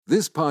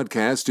This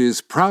podcast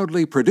is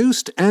proudly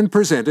produced and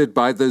presented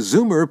by the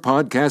Zoomer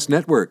Podcast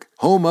Network,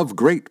 home of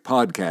great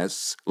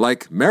podcasts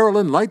like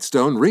Marilyn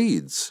Lightstone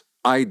Reads,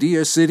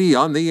 Idea City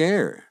on the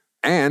Air,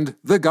 and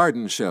The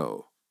Garden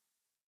Show.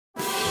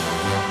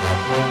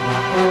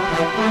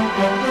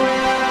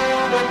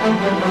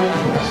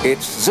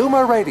 It's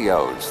Zoomer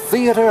Radio's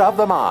Theater of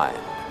the Mind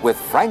with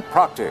Frank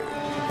Proctor.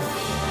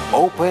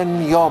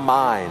 Open your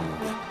mind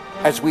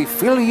as we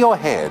fill your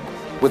head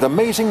with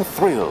amazing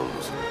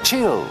thrills,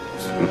 chills,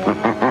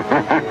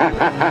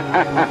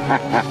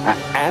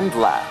 and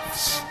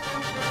laughs.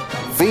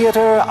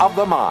 Theater of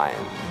the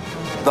Mind.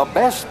 The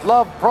best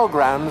love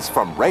programs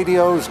from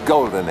radio's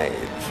golden age.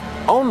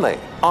 Only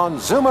on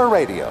Zoomer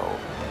Radio.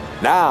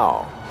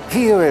 Now,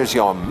 here is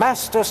your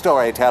master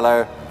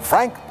storyteller,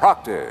 Frank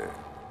Proctor.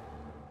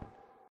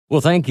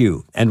 Well, thank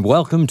you, and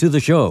welcome to the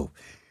show.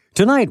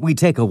 Tonight, we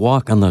take a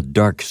walk on the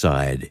dark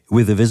side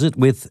with a visit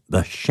with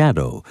The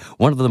Shadow,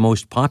 one of the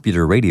most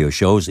popular radio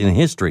shows in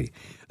history.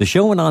 The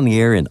show went on the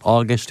air in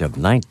August of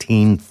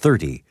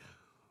 1930.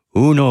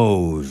 Who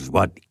knows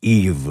what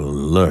evil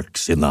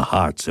lurks in the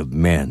hearts of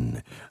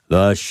men?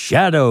 The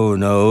Shadow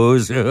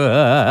knows.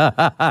 Yeah,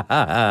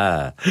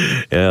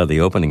 the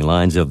opening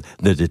lines of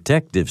the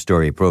Detective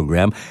Story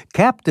program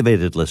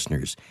captivated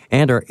listeners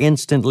and are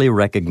instantly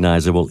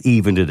recognizable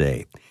even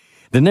today.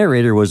 The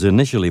narrator was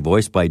initially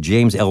voiced by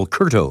James L.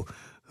 Curto,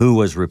 who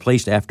was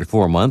replaced after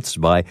 4 months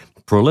by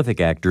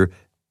prolific actor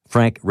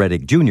Frank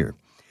Reddick Jr.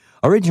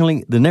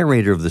 Originally, the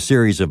narrator of the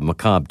series of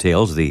macabre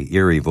tales, the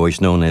eerie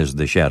voice known as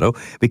The Shadow,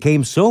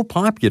 became so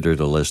popular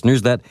to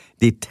listeners that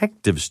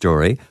Detective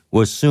Story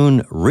was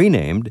soon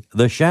renamed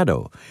The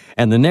Shadow,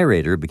 and the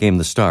narrator became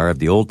the star of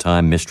the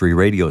old-time mystery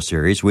radio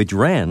series, which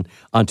ran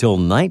until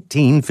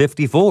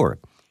 1954.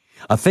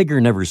 A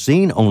figure never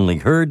seen, only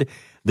heard,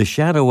 The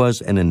Shadow was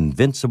an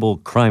invincible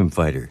crime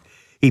fighter.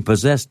 He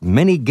possessed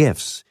many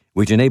gifts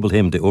which enabled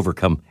him to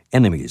overcome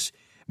enemies.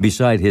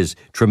 Beside his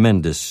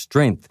tremendous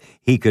strength,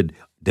 he could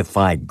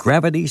defy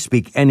gravity,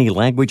 speak any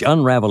language,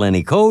 unravel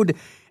any code,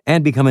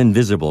 and become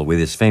invisible with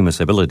his famous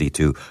ability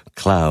to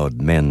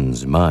cloud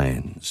men's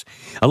minds.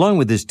 Along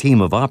with his team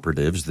of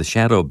operatives, the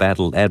Shadow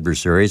battled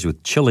adversaries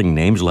with chilling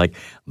names like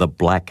the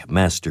Black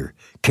Master,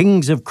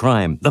 Kings of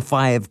Crime, the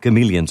Five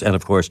Chameleons, and,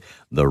 of course,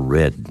 the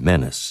Red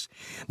Menace.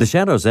 The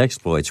Shadow's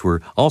exploits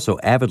were also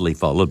avidly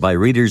followed by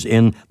readers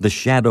in The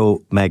Shadow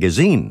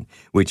magazine,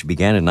 which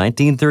began in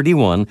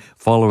 1931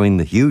 following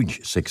the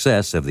huge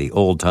success of the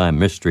old-time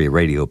mystery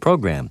radio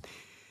program.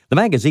 The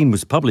magazine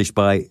was published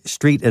by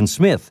Street and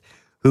Smith,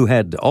 who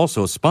had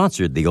also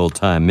sponsored the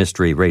old-time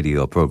mystery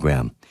radio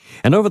program.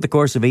 And over the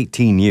course of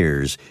 18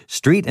 years,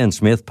 Street and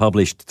Smith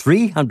published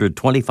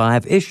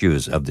 325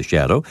 issues of The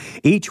Shadow,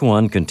 each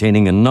one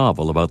containing a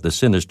novel about the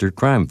sinister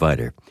crime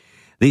fighter.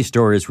 These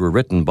stories were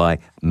written by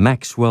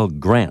Maxwell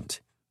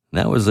Grant.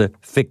 That was a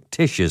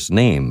fictitious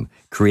name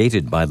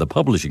created by the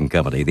publishing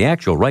company. The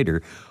actual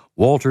writer,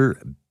 Walter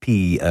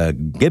P.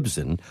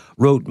 Gibson,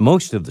 wrote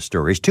most of the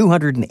stories,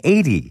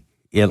 280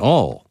 in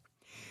all.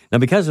 Now,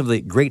 because of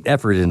the great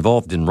effort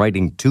involved in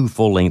writing 2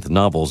 full-length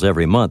novels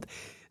every month,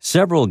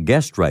 several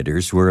guest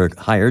writers were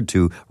hired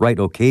to write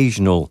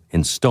occasional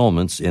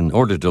installments in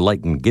order to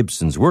lighten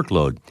Gibson's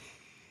workload.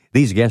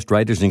 These guest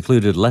writers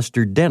included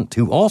Lester Dent,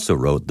 who also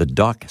wrote the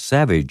Doc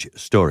Savage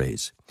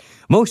stories.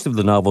 Most of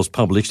the novels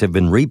published have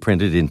been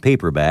reprinted in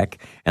paperback,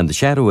 and the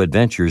Shadow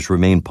adventures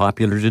remain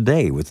popular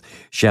today with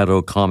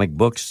Shadow comic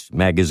books,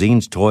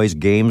 magazines, toys,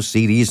 games,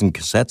 CDs, and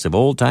cassettes of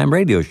old-time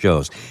radio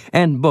shows,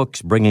 and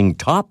books bringing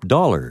top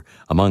dollar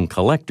among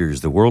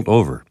collectors the world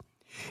over.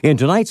 In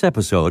tonight's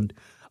episode,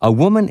 a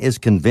woman is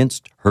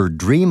convinced her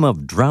dream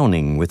of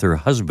drowning with her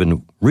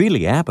husband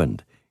really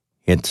happened.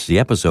 It's the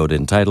episode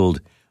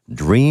entitled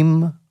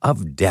Dream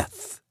of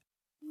Death.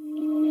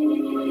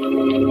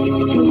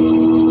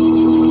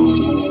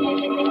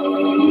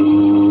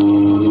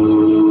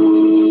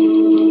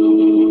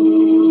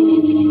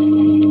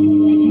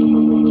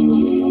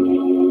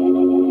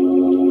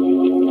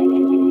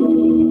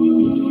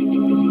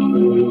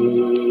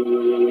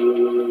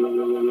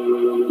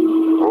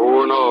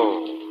 Who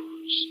knows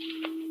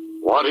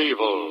what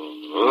evil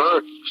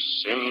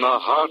lurks in the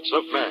hearts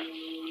of men?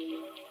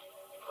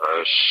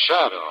 The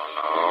Shadow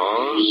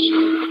knows.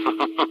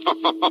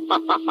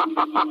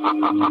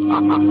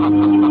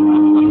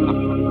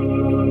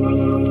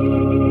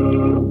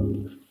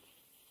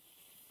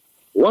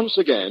 Once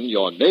again,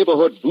 your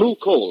neighborhood blue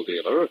coal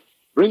dealer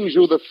brings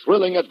you the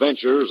thrilling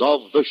adventures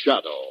of The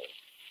Shadow,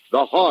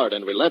 the hard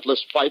and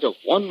relentless fight of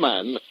one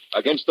man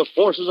against the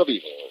forces of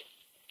evil.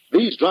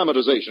 These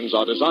dramatizations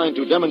are designed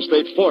to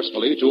demonstrate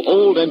forcefully to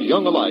old and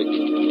young alike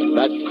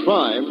that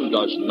crime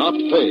does not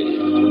pay.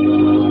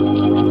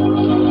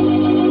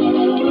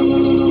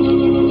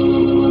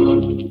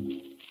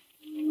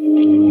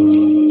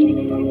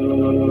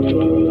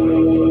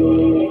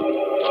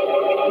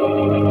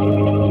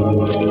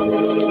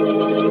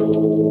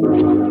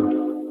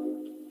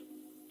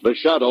 The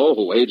Shadow,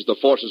 who aids the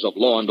forces of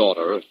law and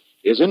order,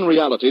 is in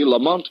reality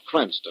Lamont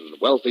Cranston,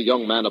 wealthy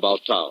young man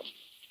about town.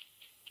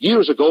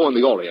 Years ago in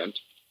the Orient,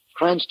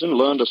 Cranston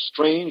learned a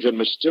strange and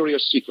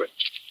mysterious secret.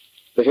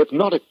 The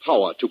hypnotic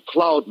power to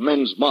cloud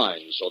men's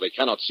minds so they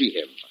cannot see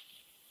him.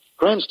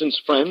 Cranston's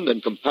friend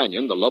and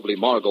companion, the lovely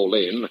Margot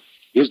Lane,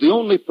 is the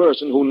only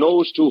person who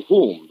knows to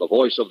whom the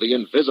voice of the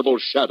invisible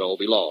shadow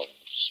belongs.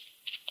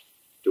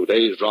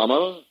 Today's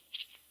drama,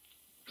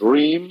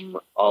 Dream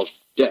of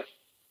Death.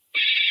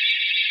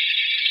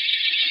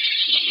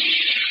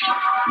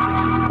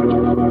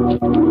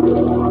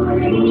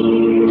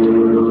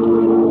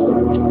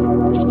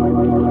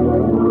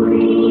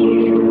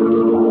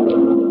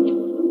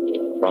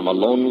 From a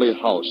lonely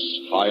house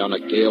high on a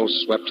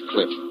gale-swept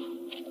cliff,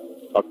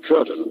 a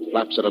curtain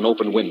flaps at an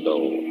open window.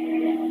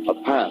 A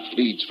path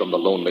leads from the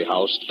lonely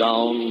house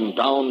down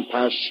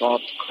past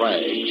sharp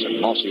crags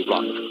and mossy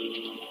rock,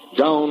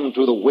 down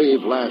to the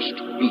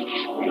wave-lashed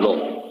beach below.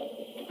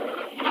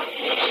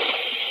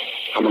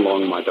 Come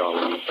along, my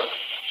darling.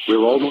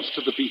 We're almost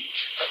to the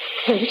beach.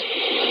 Kurt,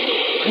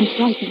 I'm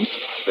frightened.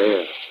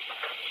 There.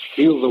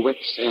 Feel the wet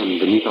sand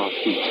beneath our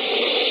feet.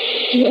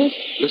 Yes?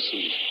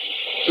 Listen.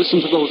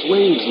 Listen to those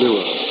waves,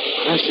 Lyra,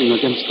 crashing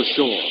against the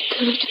shore.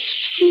 Kurt,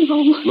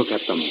 no. Look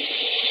at them,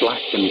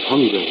 black and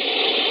hungry.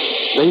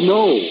 They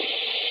know.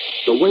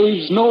 The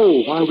waves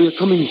know why we're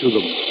coming to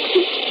them.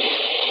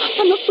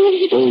 I'm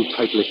afraid. Hold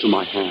tightly to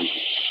my hand.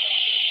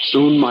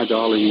 Soon, my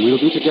darling, we'll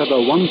be together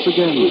once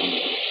again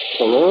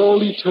for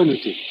all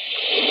eternity.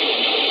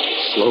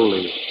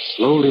 Slowly,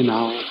 slowly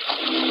now,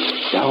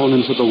 down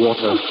into the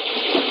water.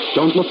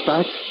 Don't look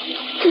back.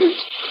 Kurt,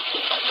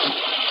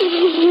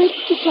 it'll hurt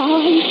to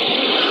die.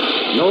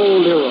 No,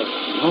 Lyra,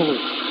 no.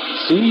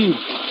 See,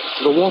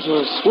 the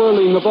water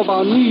swirling above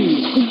our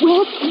knees.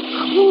 Wet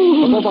and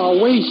cool. Above our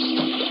waist.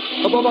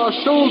 Above our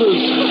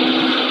shoulders.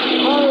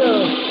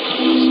 Higher.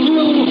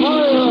 Still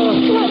higher.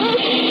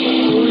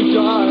 We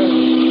die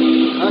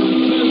and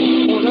live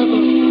forever.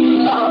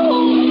 No,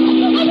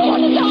 I don't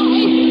want to die.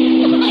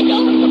 I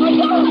don't want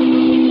to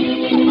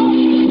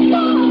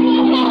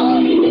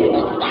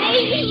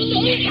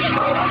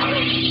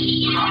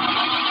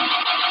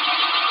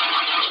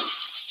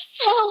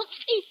Help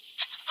me.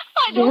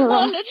 I don't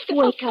want to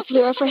die. Wake up,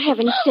 Lyra, for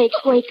heaven's sake,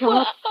 wake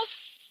up.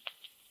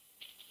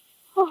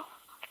 Oh.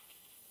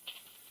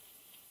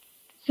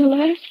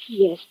 Celeste?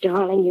 Yes,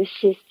 darling, your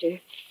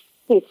sister.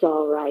 It's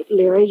all right,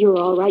 Lyra, you're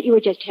all right. You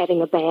were just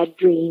having a bad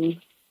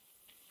dream.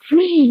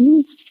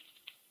 Dream?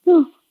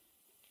 No.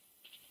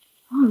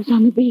 I was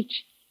on the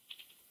beach.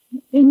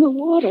 In the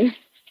water.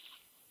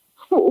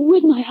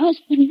 With my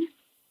husband.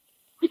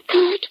 With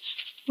Kurt.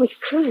 With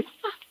Kurt?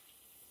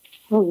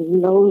 Oh,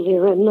 no,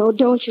 Lyra, no.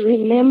 Don't you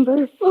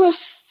remember?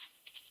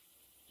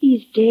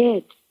 He's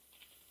dead.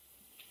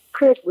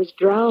 Kurt was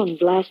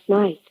drowned last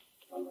night.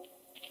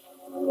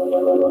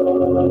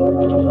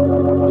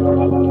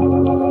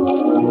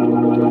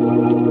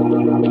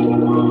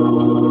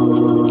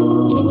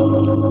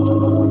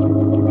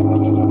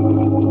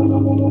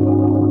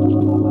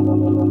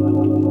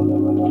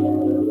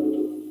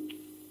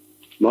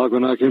 Margot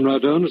and I came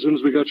right down as soon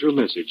as we got your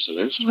message,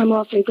 Celeste. Oh, I'm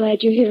awfully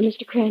glad you're here,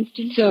 Mr.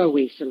 Cranston. So are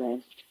we,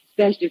 Celeste.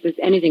 Especially if there's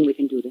anything we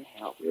can do to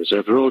help. Yes,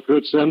 after all,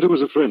 Kurt Sander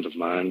was a friend of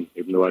mine,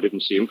 even though I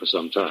didn't see him for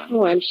some time.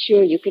 Oh, I'm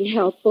sure you can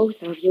help,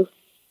 both of you.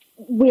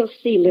 We'll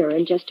see Lyra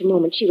in just a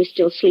moment. She was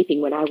still sleeping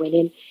when I went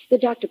in. The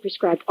doctor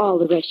prescribed all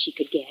the rest she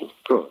could get. Of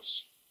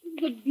course.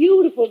 It's a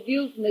beautiful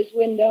view from this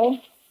window.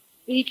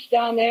 Beach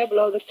down there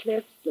below the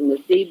cliffs and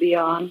the sea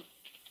beyond.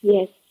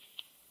 Yes.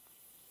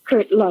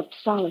 Kurt loved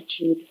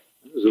solitude.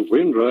 There's a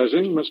wind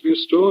rising. Must be a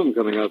storm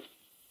coming up.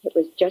 It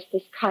was just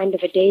this kind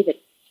of a day that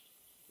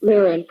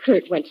Lyra and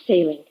Kurt went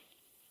sailing.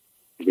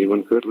 You mean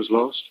when Kurt was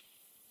lost?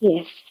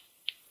 Yes.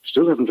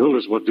 Still haven't told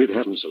us what did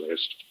happen,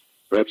 Celeste.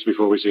 Perhaps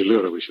before we see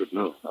Lyra, we should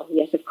know. Oh,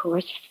 yes, of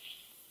course.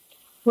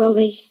 Well,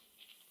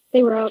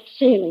 they were out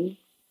sailing.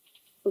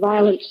 A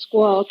violent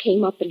squall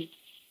came up and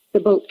the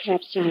boat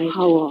capsized.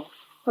 How awful.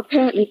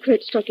 Apparently,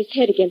 Kurt struck his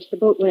head against the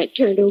boat when it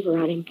turned over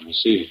on him. I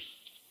see.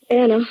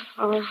 Anna,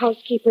 our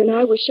housekeeper, and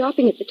I were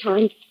shopping at the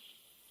time.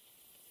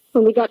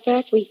 When we got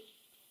back, we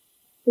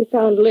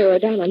found Lyra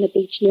down on the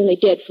beach, nearly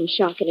dead from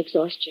shock and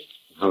exhaustion.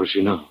 How is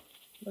she now?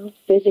 Well,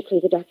 physically,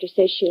 the doctor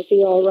says she'll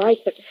be all right,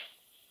 but...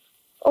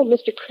 Oh,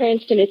 Mr.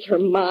 Cranston, it's her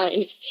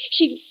mind.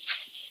 She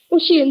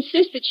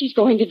insists that she's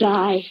going to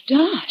die.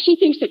 Die? She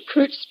thinks that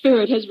Kurt's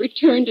spirit has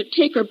returned to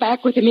take her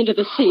back with him into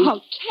the sea.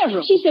 How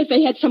terrible. She says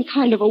they had some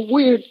kind of a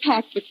weird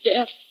pact with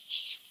death.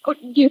 Oh,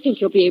 do you think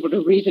you'll be able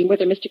to reason with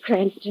her, Mr.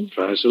 Cranston?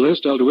 Try,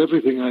 Celeste. I'll do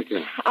everything I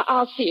can.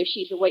 I'll see if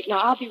she's awake. Now,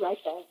 I'll be right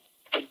back.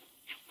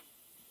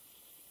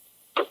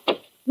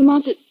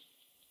 Lamont,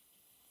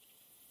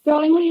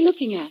 darling, what are you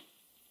looking at?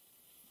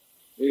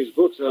 These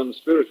books on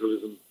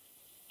spiritualism.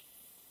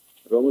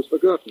 I'd almost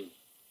forgotten.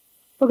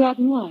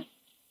 Forgotten what?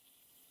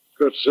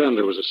 Kurt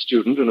Sander was a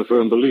student and a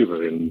firm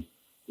believer in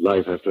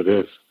life after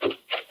death. All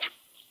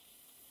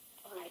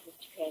right,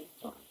 Mr.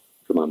 Cranston.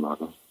 Come on,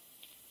 Margot.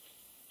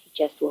 She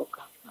just woke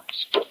up.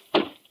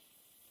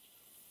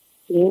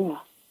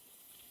 Lyra.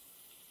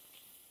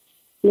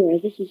 Lyra,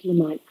 this is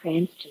Lamont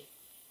Cranston.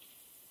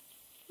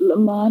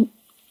 Lamont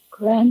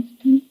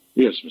Cranston?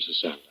 Yes, Mrs.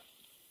 Sander.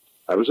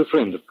 I was a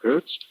friend of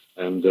Kurt's,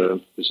 and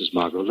this is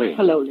Margot Lane.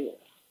 Hello, Lyra.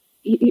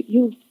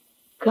 You've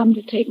come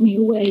to take me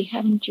away,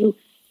 haven't you?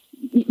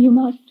 You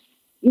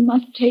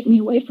must take me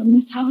away from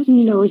this house.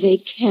 No,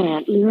 they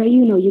can't, Lyra.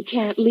 You know you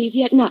can't leave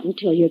yet, not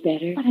until you're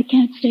better. But I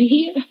can't stay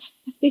here.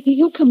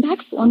 He'll come back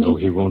for me. No,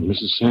 he won't,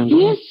 Mrs. Sanders.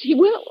 Yes, he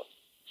will.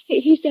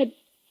 He said,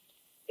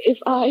 if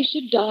I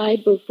should die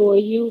before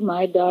you,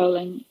 my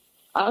darling,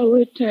 I'll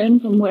return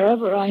from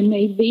wherever I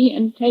may be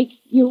and take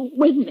you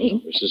with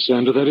me. Mrs.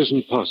 Sanders, that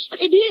isn't possible.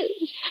 But it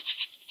is.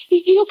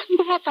 He'll come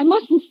back. I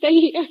mustn't stay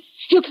here.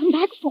 He'll come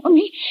back for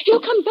me.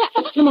 He'll come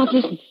back. Lamont,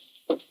 listen.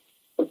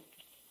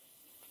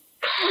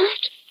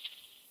 Kurt?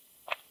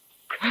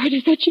 Kurt,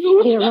 is that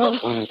you? Lyra.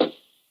 Quiet.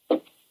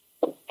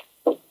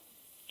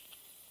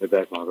 Get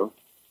back, Margot.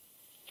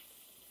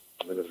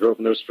 I'm going to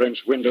open those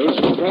French windows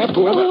and grab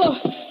whoever. Oh.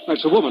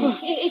 That's a woman.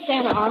 It's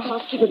Anna, our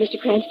housekeeper, Mr.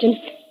 Cranston.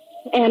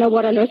 Anna,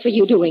 what on earth were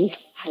you doing?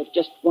 I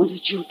just wanted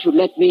you to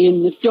let me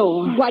in the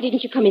door. Why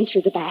didn't you come in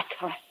through the back?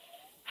 I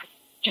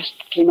just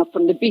came up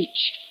from the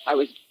beach. I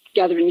was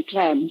gathering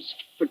clams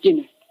for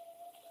dinner.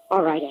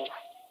 All right, Anna.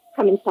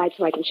 Come inside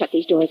so I can shut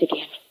these doors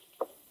again.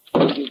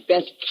 You'd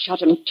best shut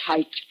them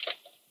tight.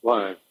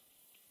 Why?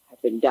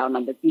 I've been down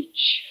on the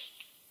beach,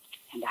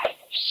 and I've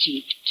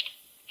seen it.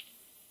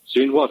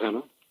 Seen what,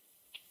 Anna?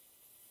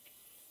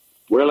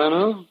 Well,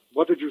 Anna,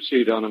 what did you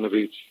see down on the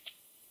beach?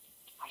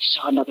 I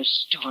saw another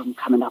storm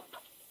coming up.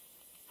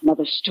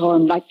 Another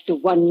storm like the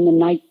one the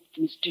night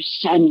Mr.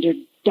 Sander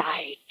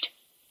died.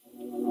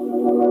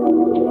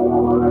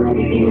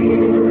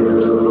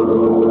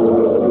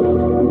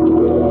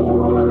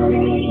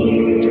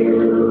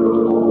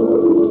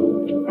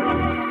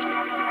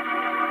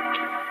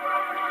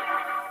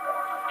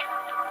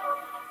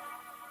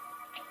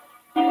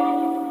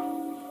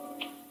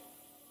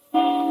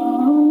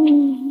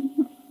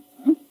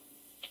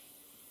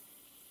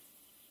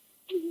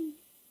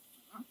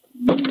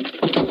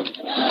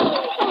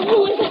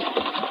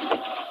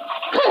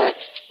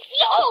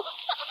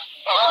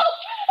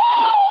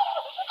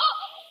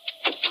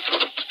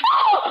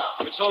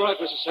 It's all right,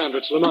 Mrs.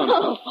 Sanders. It's Lamont.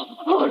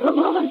 Oh,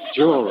 Lamont.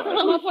 You're all right.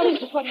 Lamont, what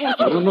is it? What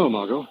happened? I don't know,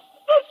 Margot.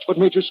 What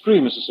made you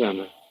scream, Mrs.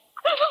 Sanders?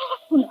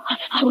 Well,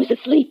 I was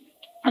asleep,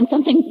 and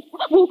something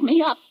woke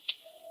me up.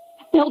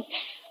 I felt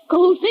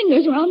cold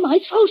fingers around my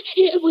throat.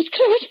 It was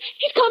Kurt.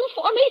 He's come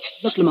for me.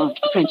 Look, Lamont,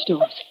 the French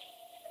doors.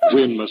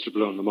 Wind must have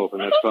blown them open.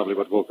 That's probably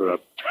what woke her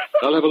up.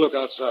 I'll have a look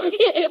outside.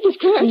 It was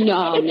Kurt.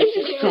 No,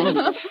 Mrs.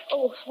 Sanders.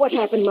 Oh, what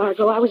happened,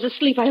 Margot? I was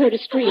asleep. I heard a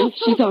scream.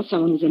 She thought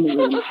someone was in the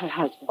room. Her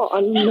husband.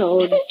 Oh,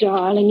 no,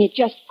 darling. It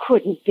just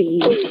couldn't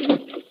be.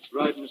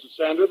 Right, Mrs.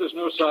 Sanders. There's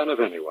no sign of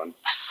anyone.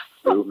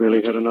 You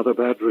merely had another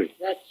bad dream.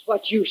 That's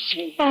what you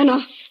say. Anna.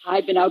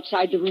 I've been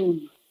outside the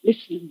room,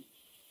 listening.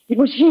 It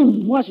was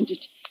him, wasn't it?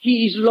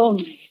 He's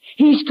lonely.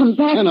 He's come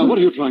back. Anna, what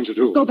are you trying to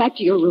do? Go back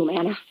to your room,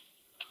 Anna.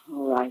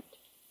 All right.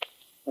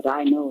 But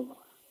I know.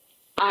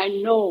 I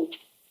know.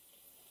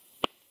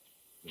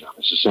 Now,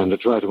 Mrs. Sanders,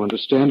 try to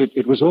understand it.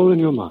 It was all in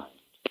your mind.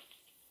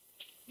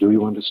 Do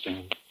you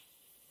understand?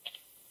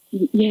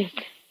 Yes.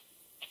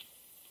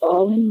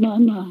 All in my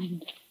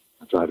mind.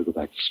 Now try to go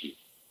back to sleep.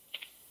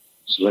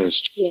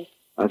 Celeste. Yes.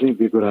 I think it'd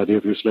be a good idea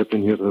if you slept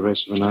in here for the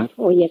rest of the night.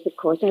 Oh, yes, of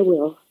course I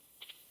will.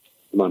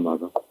 Come on,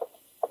 Margot.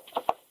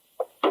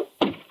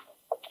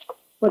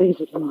 What is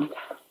it, Lamont?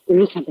 There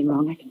is something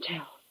wrong, I can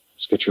tell.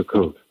 Let's get your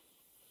coat.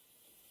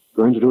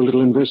 Going to do a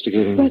little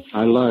investigating. But-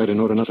 I lied in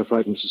order not to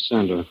frighten Mrs.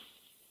 Sander.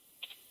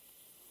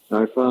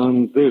 I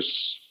found this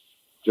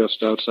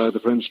just outside the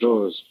French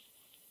doors.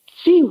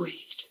 Seaweed.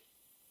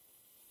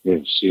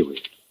 Yes,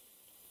 seaweed.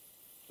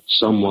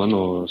 Someone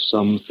or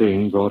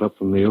something brought up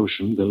from the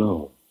ocean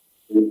below.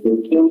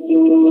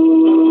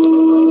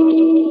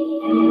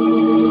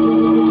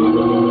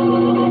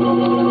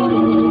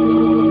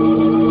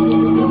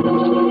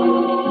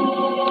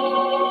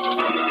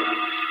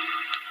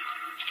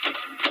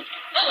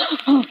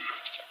 Oh.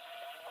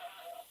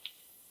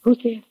 Who's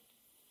there?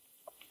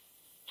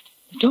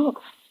 The dog.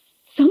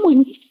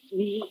 Someone. It's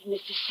me,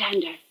 Mrs.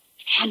 Sander.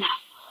 Anna.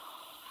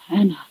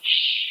 Anna.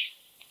 Shh.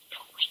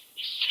 Don't wake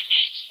Miss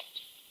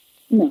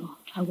Celeste. No,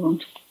 I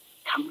won't.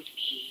 Come with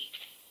me.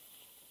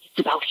 It's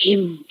about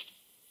him.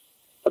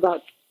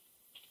 About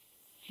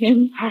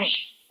him? Hurry.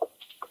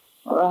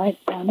 All right,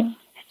 Anna.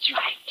 That's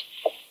right.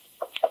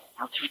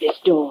 Now through this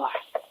door.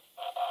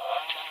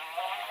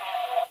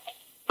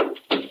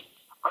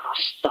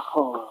 Across the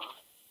hall.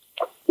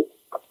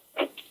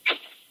 And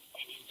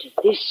into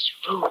this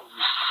room.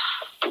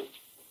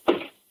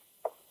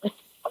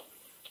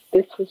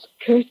 This was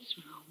Kurt's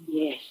room.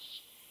 Yes.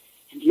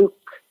 And look,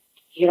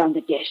 here on the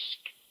desk.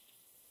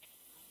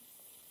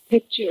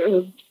 Picture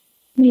of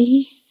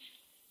me.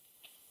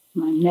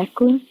 My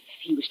necklace.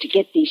 If he was to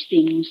get these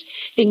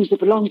things that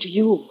belong to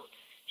you,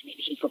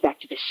 maybe he'd go back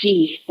to the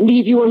sea and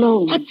leave you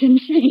alone. That's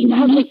insane.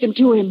 I'll take them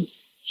to him.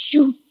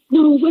 You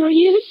know where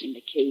he is? In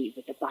the cave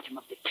at the bottom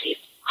of the cliff.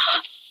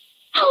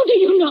 How do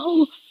you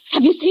know?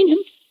 Have you seen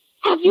him?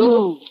 Have you?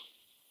 No.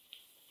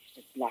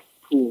 There's a black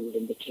pool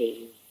in the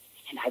cave.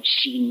 And I've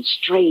seen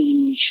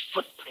strange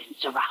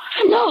footprints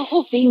around.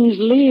 No! Things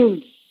live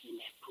in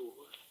that pool.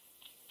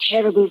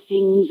 Terrible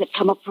things that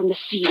come up from the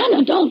sea.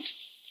 Anna, don't!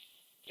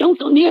 Don't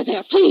go near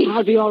there, please.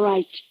 I'll be all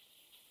right.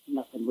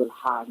 Nothing will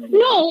harm me.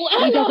 No,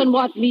 Anna! He doesn't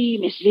want me,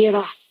 Miss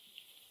Vera.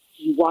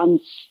 He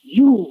wants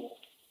you.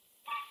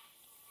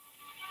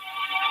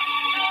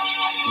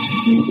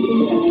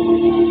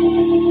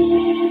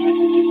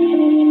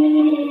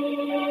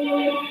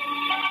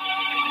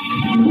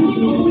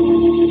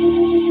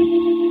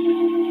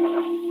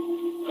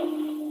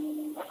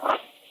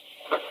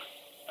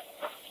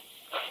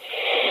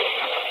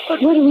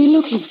 But what are we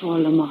looking for,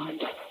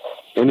 Lamont?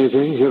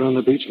 Anything here on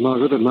the beach,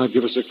 Margaret, that might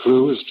give us a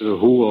clue as to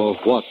who or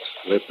what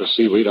lit the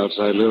seaweed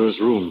outside Lyra's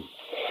room?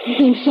 You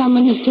think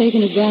someone has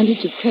taken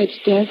advantage of Kurt's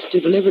death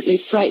to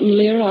deliberately frighten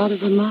Lyra out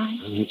of her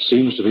mind? It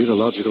seems to be the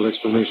logical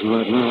explanation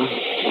right now.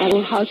 That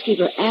old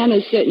housekeeper Anne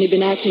has certainly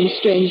been acting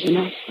strange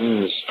enough.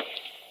 Yes.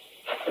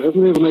 I haven't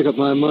been able to make up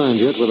my mind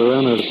yet whether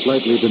Anna's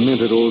slightly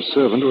demented old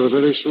servant or a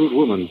very shrewd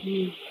woman.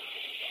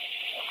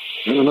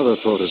 Then another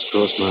thought has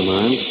crossed my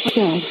mind. What's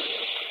that?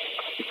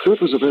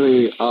 Kurt was a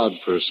very odd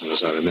person,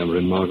 as I remember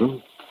in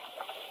Margot.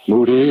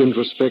 Moody,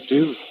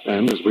 introspective,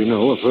 and, as we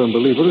know, a firm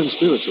believer in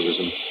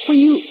spiritualism. Well,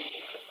 you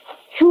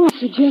are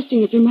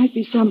suggesting that there might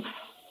be some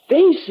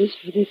basis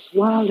for this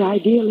wild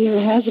idea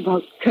Lyra has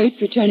about Kurt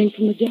returning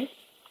from the dead?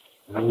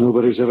 Well,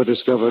 nobody's ever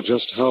discovered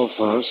just how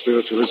far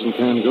spiritualism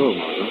can go,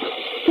 Margot.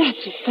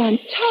 That's a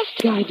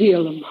fantastic idea,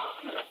 Lamont.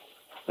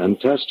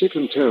 Fantastic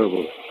and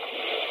terrible.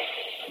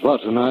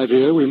 But an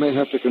idea we may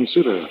have to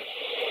consider.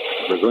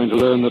 We're going to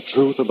learn the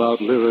truth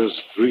about Lyra's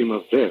dream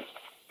of death.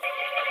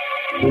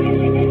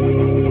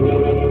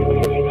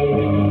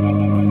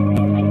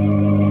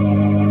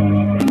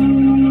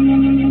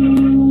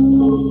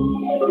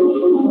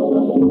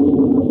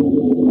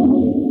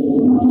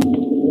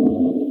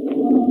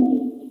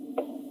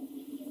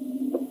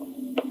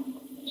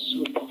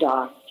 So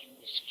dark in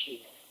this cave.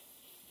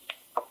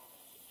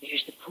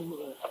 There's the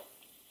pool.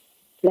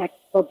 Black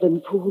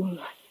bubbling pool.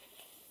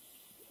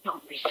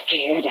 Don't be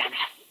scared,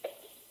 Anna.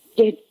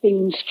 Dead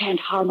things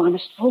can't harm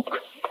honest folk.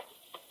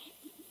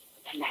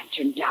 The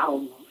lantern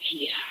down over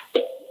here.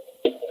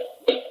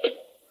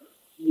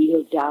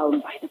 Kneel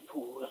down by the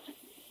pool.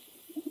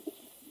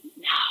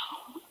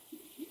 Now,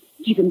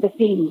 give him the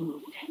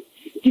things.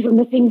 Give him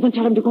the things and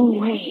tell him to go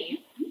away.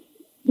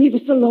 Leave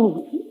us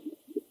alone.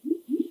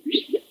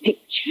 There's the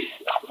picture.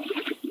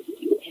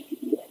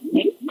 And the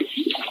necklace.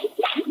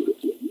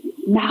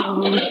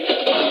 Now,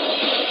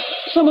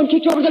 someone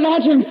kicked over the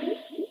lantern.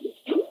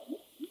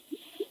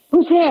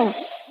 Who's there?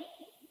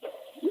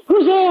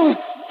 Who's there?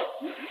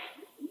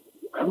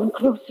 Coming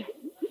closer.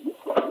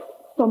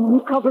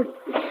 Someone covered.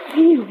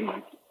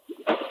 Here.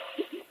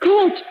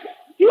 Kurt!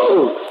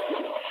 You!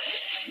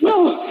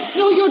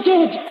 No, you're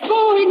dead.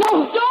 Go away, no,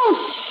 don't!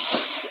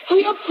 Oh,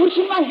 you're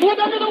pushing my head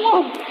under the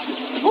wall.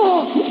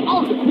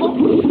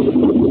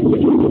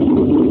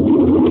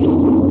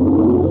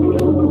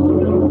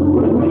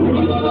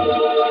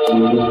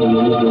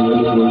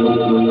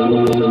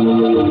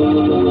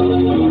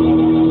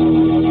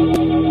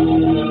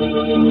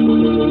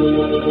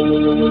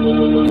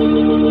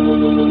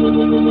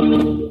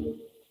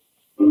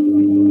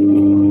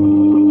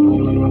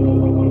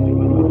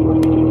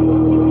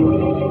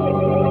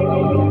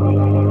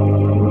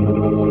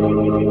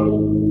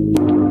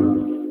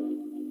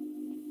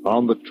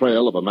 On the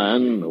trail of a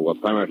man who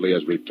apparently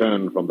has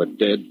returned from the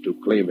dead to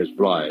claim his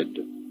bride,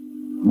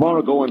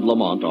 Margot and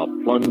Lamont are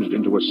plunged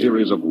into a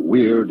series of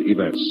weird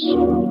events.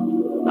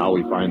 Now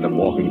we find them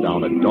walking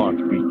down a dark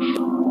beach,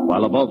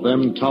 while above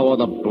them tower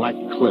the black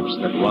cliffs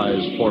that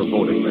rise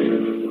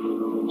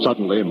forebodingly.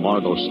 Suddenly,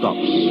 Margot stops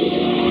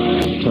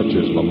and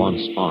touches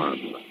Lamont's arm.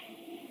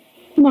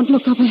 Lamont,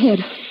 look up ahead.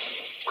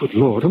 Good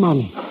Lord, come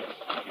on.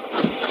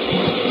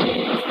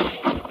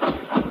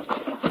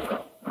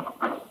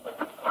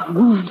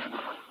 Lamont.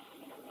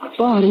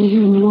 Body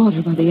here in the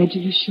water by the edge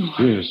of the shore.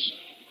 Yes.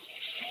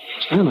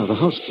 It's Anna, the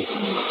housekeeper.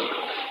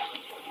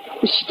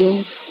 Is she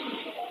dead?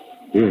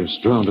 Yes,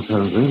 drowned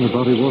apparently, and the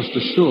body washed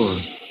ashore.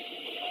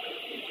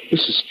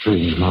 This is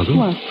strange, Margot.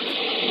 What?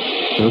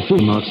 There are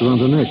fin marks around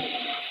her neck.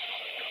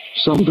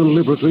 Some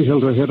deliberately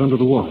held her head under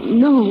the water.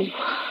 No.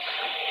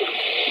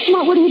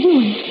 Lamont, what are you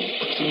doing?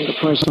 Trying to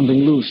pry something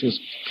loose. She's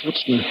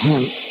clutched in her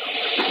hand.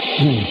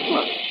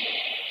 Well,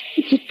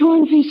 it's a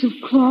torn piece of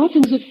cloth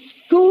and there's a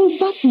gold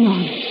button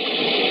on it.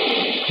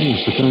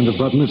 Yes, the kind of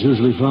button that's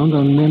usually found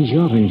on men's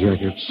yachting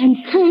jackets. And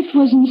Kurt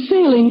was in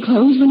sailing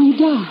clothes when he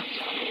died.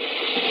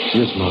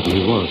 Yes, Margot,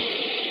 he was.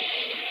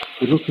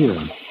 But look here.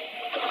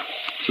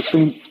 It's a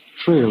faint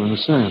trail in the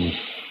sand.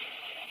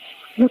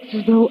 Looks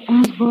as though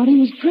Anne's body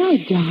was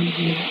dragged down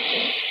here.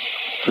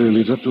 Trail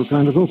leads up to a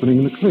kind of opening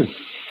in the cliff.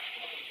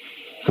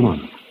 Come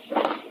on.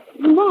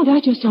 Lamont, I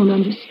just don't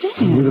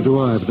understand. Neither do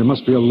I, but there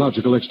must be a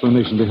logical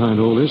explanation behind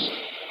all this.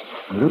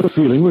 I've got a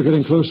feeling we're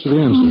getting close to the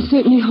answer. I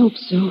certainly hope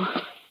so.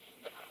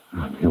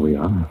 Here we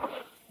are.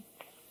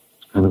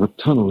 It's kind of a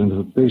tunnel into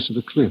the base of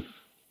the cliff.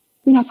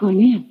 We're not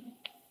going in.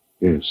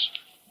 Yes.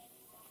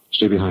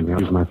 Stay behind me. I'll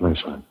use my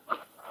flashlight.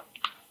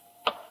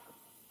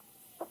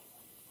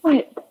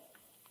 Why,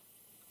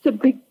 it's a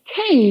big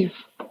cave.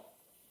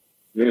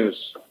 Yes.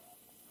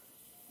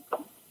 Do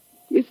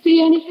you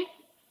see anything?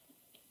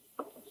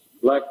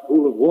 Black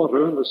pool of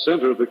water in the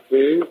center of the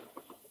cave.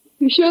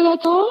 You sure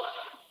that's all?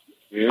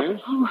 Yes?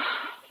 Oh,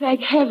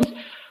 thank heavens.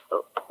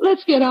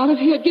 Let's get out of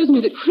here. It gives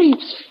me the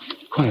creeps.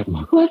 Quiet,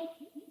 Margot. What?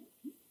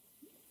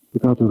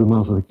 Look out through the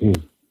mouth of the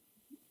cave.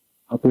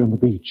 Out there on the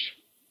beach.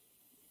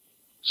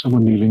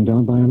 Someone kneeling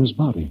down by Anna's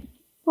body.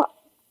 What?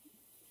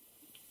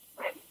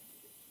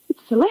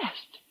 It's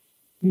Celeste.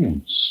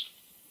 Yes.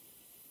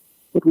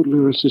 What would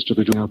Lyra's sister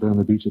be doing out there on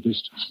the beach at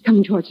this time? She's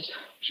coming towards us.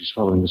 She's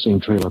following the same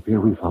trail up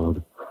here we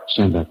followed.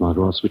 Stand back,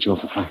 Margot. I'll switch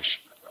off the flash.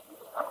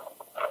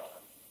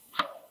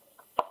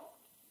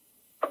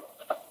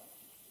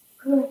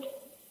 Kurt.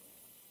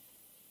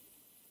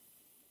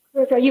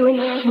 Kurt, are you in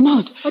there?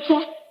 Lamont. What's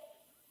that?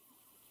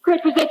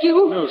 Kurt, was that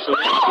you? No, sir.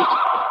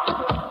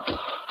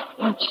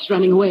 Lamont, she's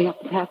running away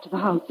up the path to the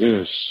house.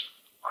 Yes.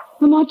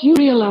 Lamont, do you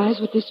realize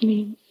what this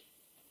means?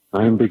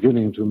 I am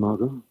beginning to,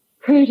 Margot.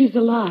 Kurt is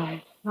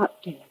alive,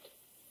 not dead.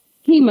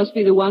 He must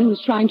be the one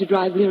who's trying to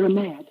drive Lyra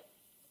mad.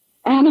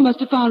 Anna must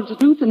have found the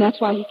truth, and that's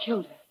why he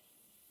killed her.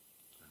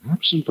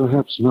 Perhaps and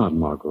perhaps not,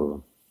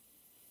 Margot.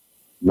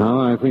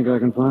 Now I think I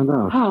can find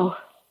out. How?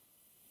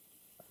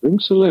 I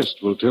think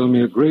Celeste will tell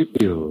me a great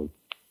deal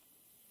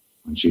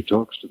when she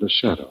talks to the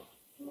shadow.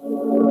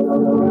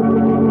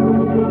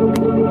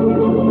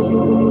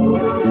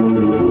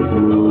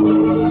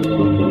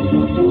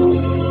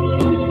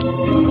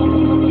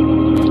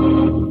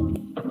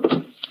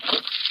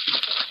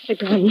 The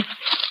gun.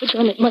 The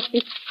gun, it must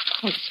be.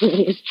 Oh, there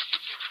it is.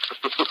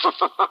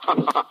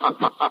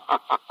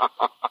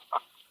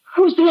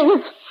 Who's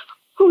there?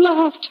 Who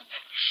laughed?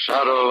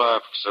 Shadow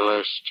laughed,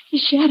 Celeste. The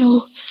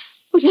shadow.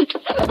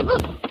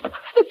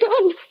 The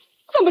gun.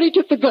 Somebody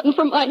took the gun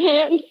from my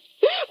hand.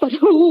 But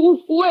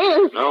who?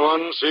 Where? No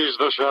one sees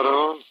the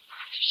shadow.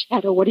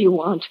 Shadow, what do you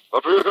want?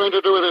 What were you going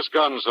to do with this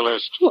gun,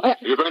 Celeste? Why?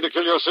 Are you going to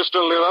kill your sister,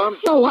 Lyra?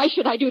 No, why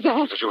should I do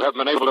that? Because you haven't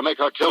been able to make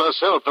her kill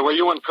herself the way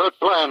you and Kurt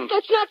planned.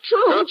 That's not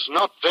true. Kurt's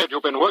not dead.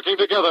 You've been working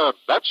together.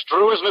 That's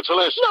true, isn't it,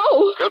 Celeste?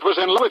 No. Kurt was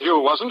in love with you,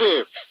 wasn't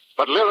he?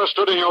 But Lyra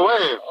stood in your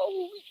way.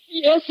 Oh,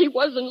 yes, he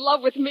was in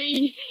love with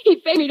me. He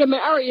paid me to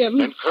marry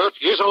him. And Kurt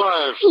is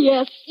alive.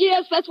 Yes,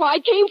 that's why I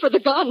came for the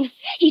gun.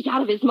 He's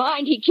out of his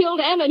mind. He killed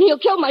Anna, and he'll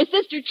kill my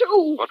sister,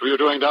 too. What were you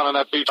doing down on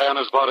that beach by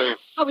Anna's body?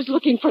 I was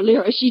looking for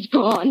Lyra. She's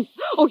gone.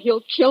 Oh,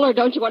 he'll kill her,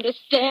 don't you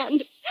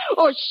understand?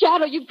 Oh,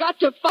 Shadow, you've got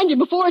to find him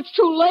before it's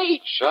too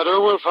late.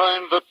 Shadow will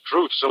find the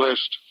truth,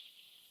 Celeste.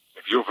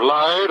 If you've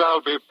lied,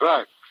 I'll be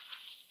back.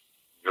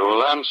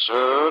 You'll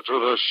answer to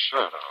the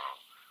shadow.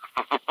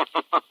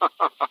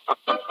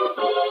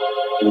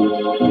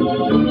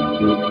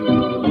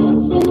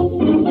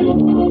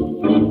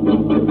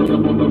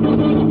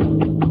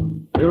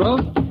 Lyra?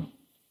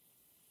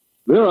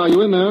 Lyra, are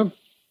you in there?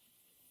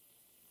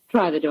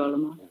 Try the door,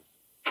 Lamont.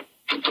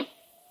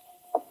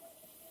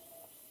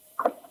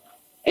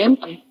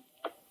 Empty.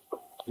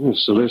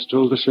 Yes, Celeste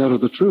told the shadow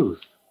the truth.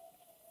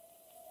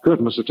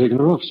 Kurt must have taken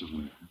her off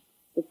somewhere.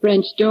 The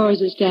French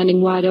doors are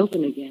standing wide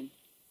open again.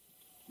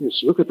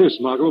 Yes, look at this,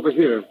 Margot, over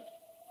here.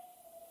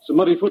 Some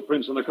muddy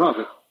footprints on the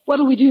carpet.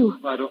 What'll we do?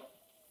 I don't...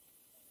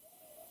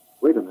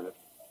 Wait a minute.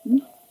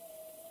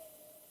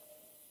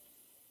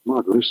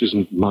 Margot, this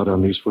isn't mud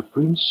on these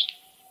footprints.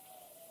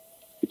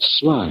 It's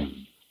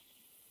slime.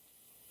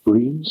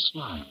 Green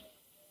slime.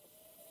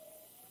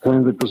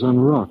 Kind that was on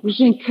rocks. You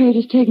think Kurt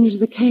has taken her to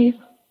the cave?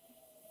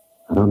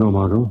 I don't know,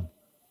 Margot.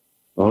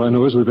 All I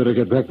know is we better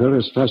get back there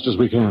as fast as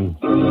we can.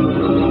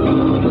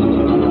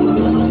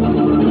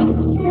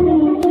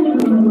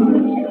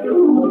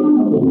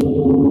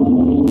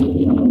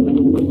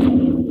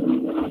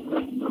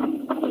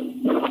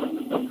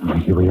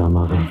 Here we are,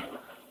 Margot.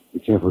 Be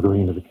careful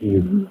going into the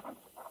cave.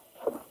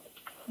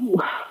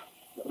 Oh,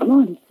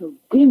 Lord, it's so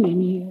dim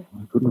in here.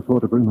 I couldn't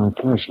afford to bring my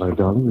flashlight,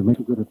 darling. We'd make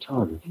a good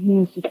target.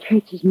 Yes, if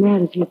Kurt's as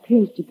mad as he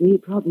appears to be,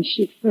 he'd probably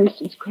shoot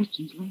first and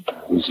questions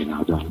later. Easy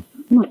now, darling.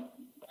 Come on.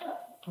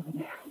 Over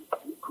there.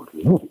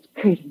 Good Lord. It's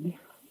Kurt in there.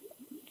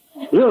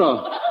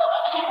 Lyra!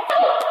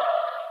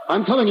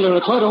 I'm coming,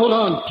 Lyra. Try to hold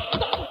on.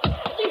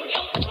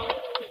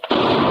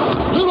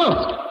 Lyra!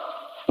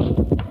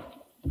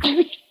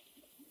 Kurt.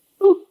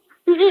 Oh,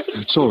 Kurt.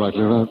 It's all right,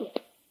 Lyra.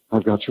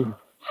 I've got you.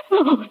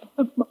 Oh,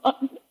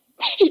 Lamont.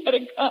 He had a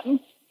gun.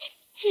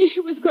 He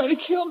was going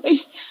to kill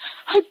me.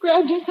 I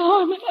grabbed his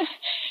arm and I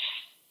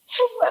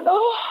went,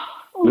 oh.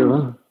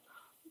 Lyra?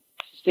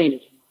 She's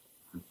fainted.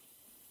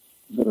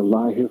 Better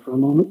lie here for a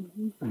moment.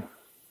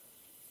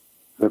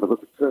 Have a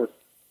look at Kurt.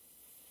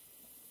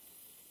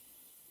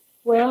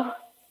 Well?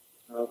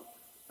 I'll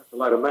have to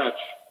light a match.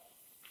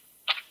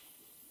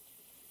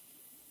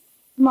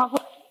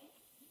 Margot.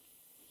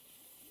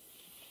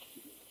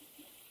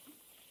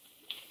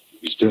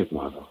 He's dead,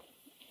 Margot.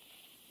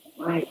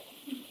 Why,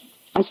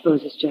 I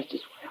suppose it's just as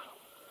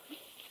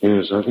well.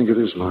 Yes, I think it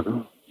is,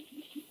 Margot.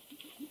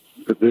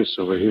 Look at this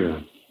over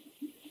here.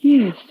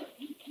 Yes.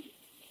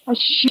 A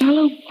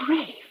shallow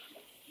grave.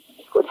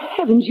 Good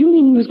heavens, you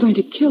mean he was going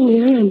to kill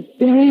Lyra and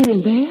bury her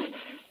in there?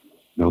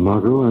 No,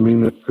 Margot, I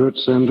mean that Kurt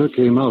Sander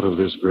came out of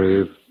this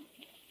grave.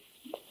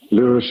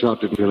 Lyra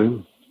shot didn't kill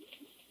him.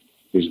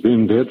 He's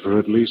been dead for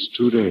at least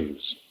 2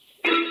 days.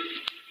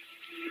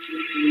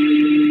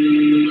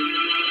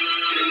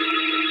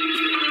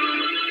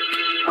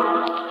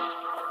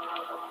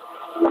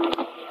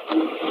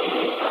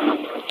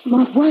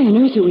 Mark, why on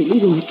earth are we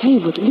leaving the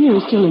cave with Lyra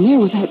still in there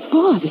with that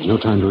body? No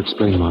time to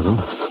explain, Margot.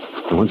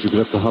 I want you to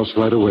get up the house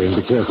right away and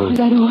be careful. Is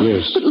that all?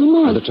 Yes. But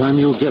Lamont... By the time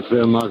you get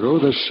there, Margot,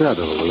 the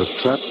shadow will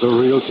have trapped the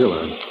real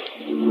killer.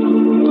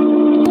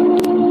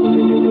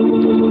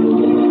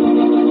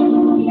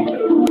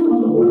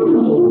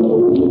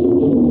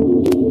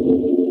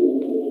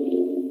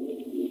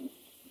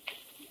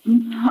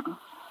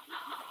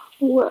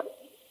 What?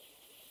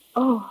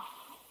 Oh,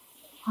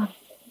 I'm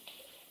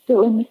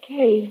still in the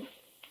cave.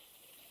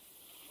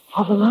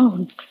 All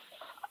alone.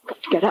 I've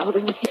got to get out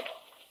of here.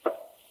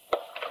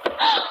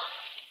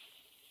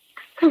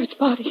 Kurt's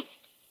body.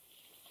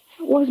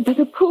 It was by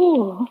the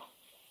pool.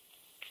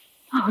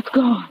 Oh, it's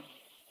gone.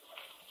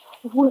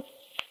 What?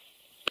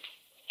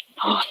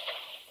 North.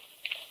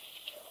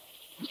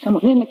 There's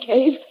someone in the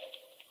cave.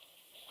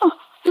 Oh,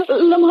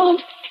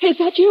 Lamont, is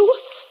that you?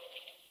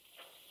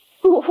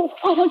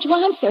 Why don't you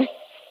answer?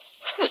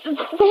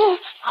 There,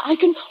 I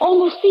can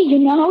almost see you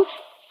now.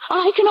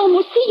 I can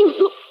almost see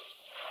you.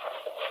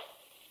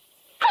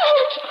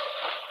 Kurt!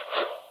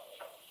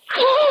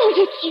 Kurt,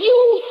 it's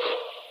you!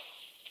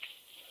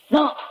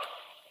 No,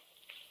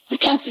 it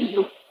can't be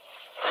you.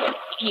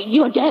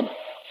 You're dead.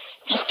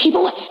 Just keep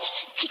away.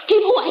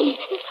 Keep away.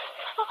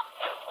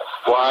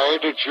 Why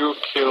did you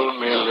kill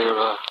me,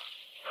 Lyra?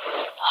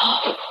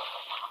 Oh,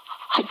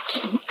 I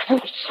didn't,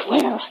 Kurt,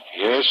 swear.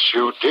 Yes,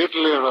 you did,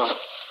 Lyra.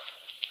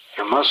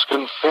 You must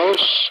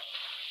confess.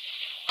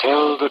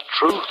 Tell the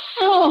truth.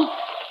 No.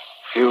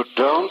 If you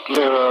don't,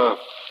 Lyra,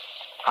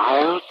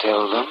 I'll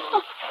tell them.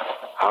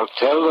 I'll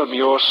tell them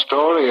your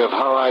story of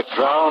how I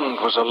drowned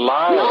was a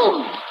lie.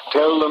 No.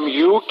 Tell them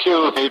you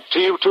killed me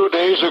 2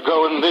 days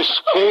ago in this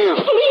cave.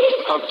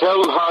 Please. I'll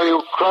tell them how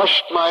you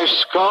crushed my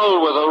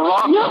skull with a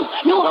rock.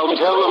 No. I'll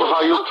tell them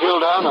how you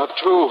killed Anna,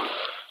 too.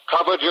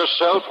 Covered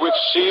yourself with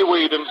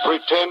seaweed and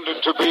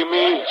pretended to be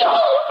me.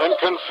 No. And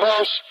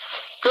confess.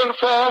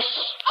 Confess.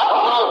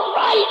 All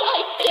right,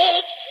 I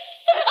did.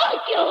 I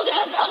killed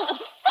Anna.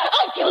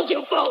 I killed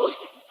you both.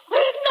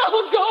 Now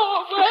go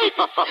away.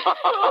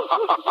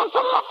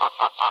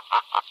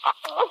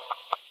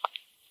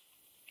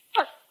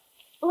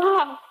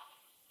 Wow.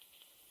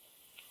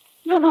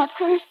 You're not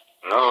Kurt.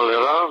 No,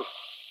 Lyra.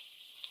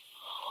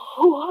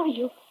 Who are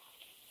you?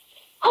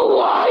 Who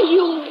are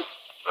you?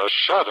 The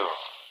Shadow.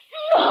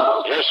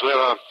 No. Yes,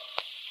 Lyra.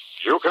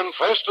 You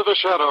confess to the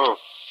Shadow.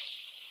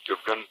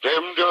 You've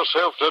condemned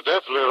yourself to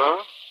death,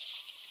 Lyra.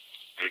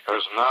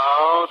 Because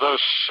now the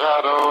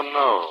Shadow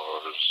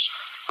knows.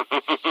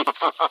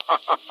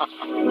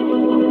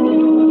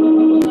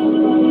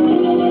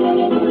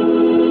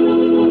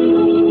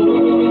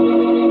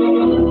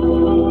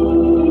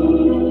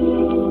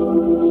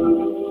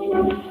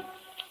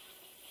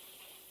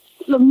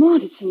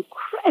 Lamont, it's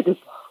incredible.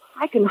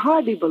 I can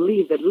hardly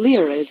believe that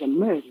Lyra is a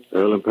murderer.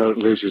 Well,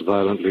 apparently she's a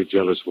violently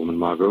jealous woman,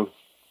 Margot.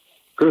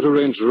 Kurt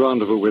arranged a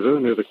rendezvous with her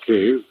near the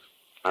cave,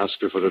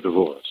 asked her for a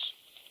divorce.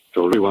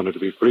 Told her he wanted to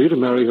be free to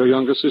marry her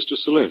younger sister,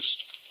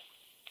 Celeste.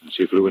 And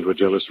she flew into a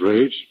jealous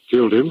rage,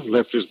 killed him, and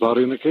left his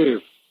body in the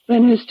cave.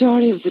 Then her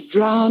story of the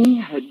drowning,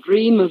 her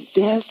dream of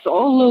death,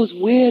 all those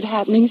weird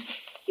happenings,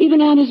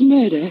 even Anna's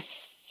murder,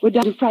 were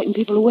done to frighten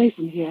people away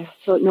from here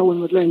so that no one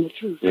would learn the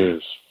truth.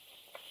 Yes.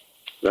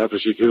 After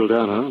she killed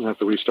Anna, and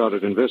after we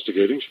started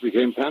investigating, she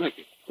became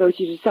panicky. So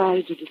she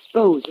decided to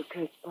dispose of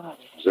Kurt's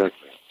body.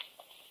 Exactly.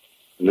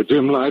 In the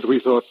dim light, we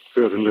thought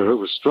Kurt and Lyra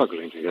were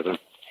struggling together.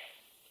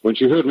 When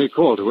she heard me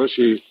call to her,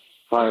 she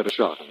fired a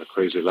shot in a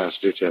crazy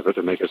last-ditch effort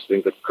to make us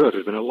think that Kurt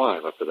had been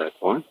alive up to that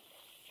point.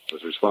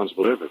 Was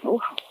responsible for everything. Oh,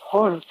 how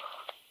horrible.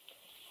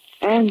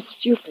 And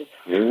stupid.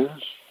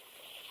 Yes?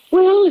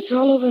 Well, it's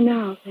all over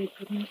now, thank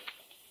goodness.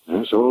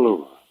 Yes, all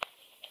over.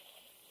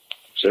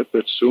 Except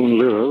that soon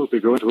Lyra will be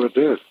going to her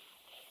death.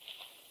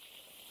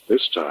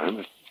 This time,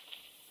 it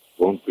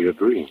won't be a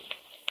dream.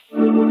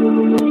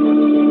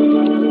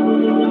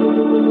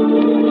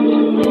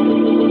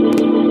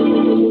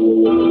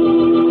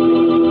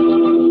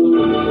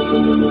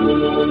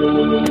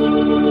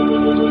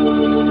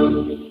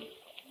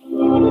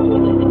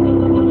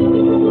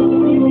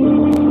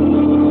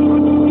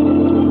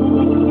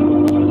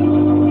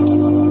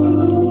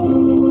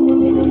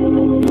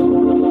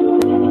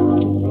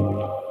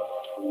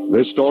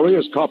 This story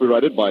is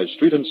copyrighted by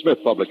Street and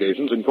Smith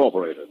Publications,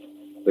 Incorporated.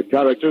 The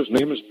characters,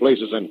 names,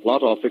 places, and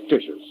plot are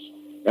fictitious.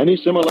 Any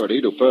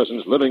similarity to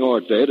persons living or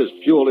dead is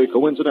purely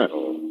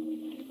coincidental.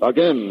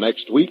 Again,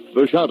 next week,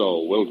 The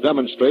Shadow will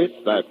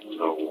demonstrate that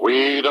The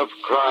weed of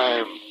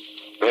crime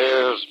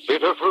bears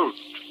bitter fruit.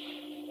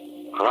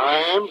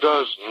 Crime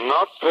does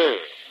not pay.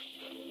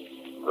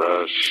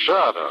 The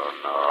Shadow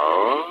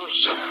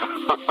knows.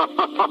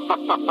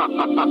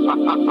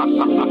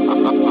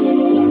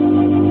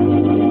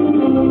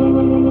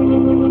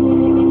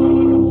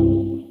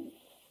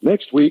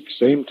 Next week,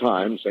 same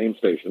time, same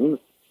station,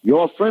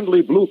 your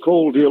friendly blue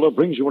coal dealer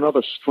brings you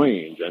another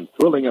strange and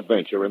thrilling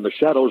adventure in the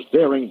Shadow's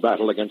daring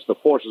battle against the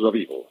forces of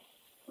evil.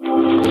 This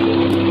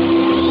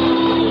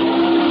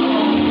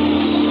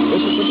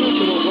is the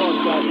National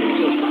Broadcasting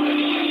System.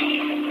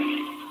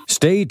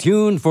 Stay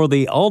tuned for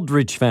the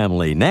Aldrich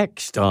Family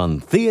next on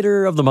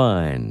Theater of the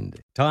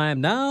Mind.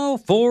 Time now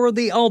for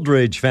the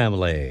Aldrich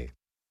Family.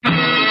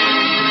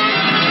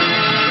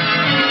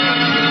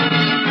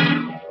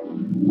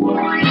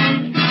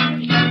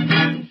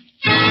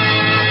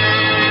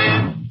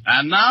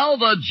 And now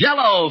the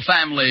Jell-O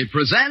family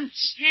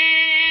presents...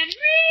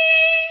 Henry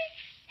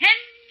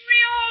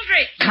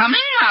Aldrich.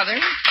 Coming, Mother.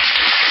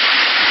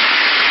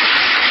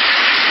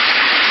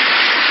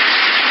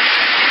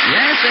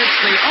 Yes, it's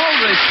the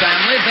Aldrich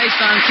family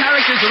based on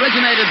characters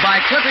originated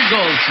by Clifford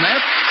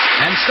Goldsmith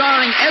and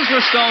starring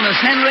Ezra Stone as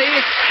Henry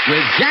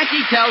with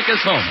Jackie Kelk as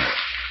Homer.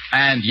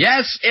 And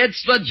yes,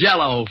 it's the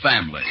Jell-O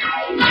family.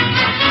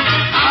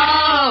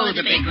 Oh,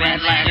 the big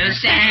red letters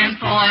stand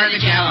for the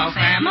Jell-O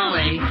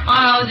family.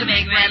 Oh, the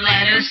big red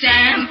letters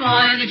stand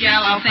for the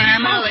Jell-O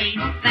family.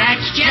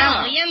 That's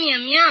Jell-O. Yum,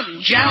 yum,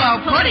 yum. Jell-O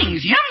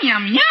puddings. Yum,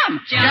 yum,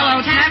 yum.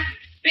 Jell-O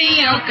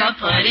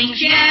tapioca puddings.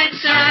 Yes,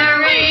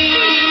 sirree.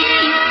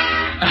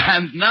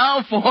 And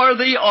now for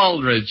the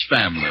Aldrich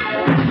family.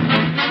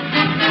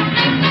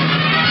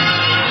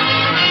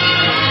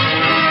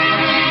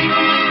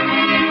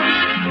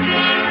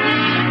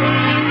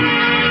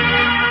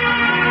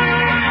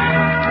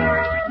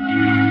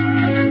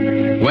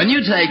 When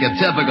you take a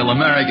typical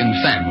American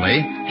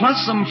family,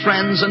 plus some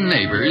friends and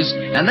neighbors,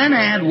 and then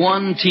add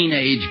one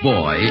teenage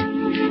boy,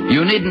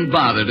 you needn't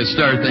bother to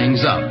stir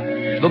things up.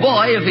 The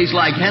boy, if he's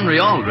like Henry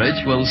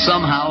Aldrich, will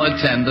somehow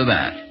attend to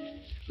that.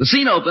 The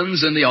scene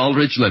opens in the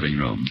Aldrich living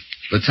room.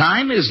 The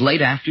time is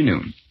late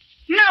afternoon.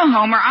 No,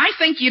 Homer, I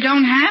think you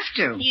don't have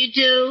to. You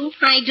do?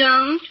 I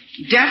don't?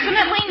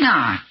 Definitely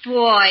not.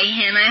 Boy,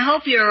 Hen, I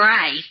hope you're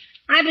right.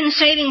 I've been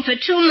saving for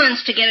 2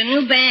 months to get a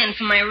new band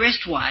for my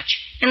wristwatch.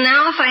 And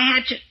now if I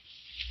had to...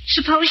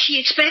 Suppose she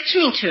expects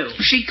me to.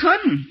 She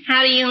couldn't.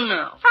 How do you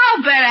know?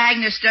 I'll bet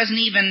Agnes doesn't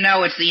even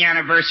know it's the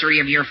anniversary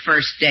of your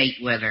first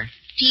date with her.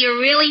 Do you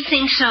really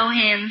think so,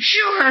 Hen?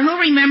 Sure. Who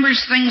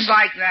remembers things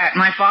like that?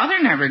 My father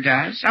never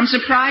does. I'm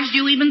surprised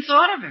you even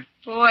thought of it.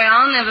 Boy,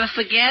 I'll never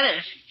forget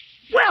it.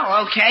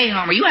 Well, okay,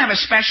 Homer, you have a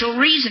special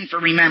reason for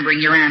remembering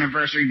your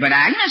anniversary, but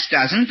Agnes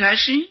doesn't, does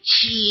she?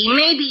 Gee,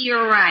 maybe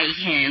you're right,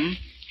 Hen.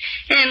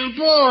 And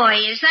boy,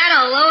 is that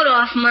a load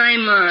off my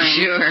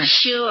mind.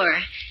 Sure.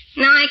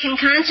 Now I can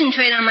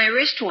concentrate on my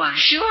wristwatch.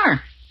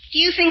 Sure. Do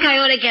you think I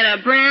ought to get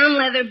a brown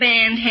leather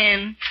band,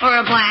 Hen, or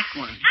a black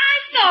one? I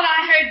thought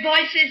I heard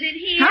voices in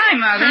here. Hi,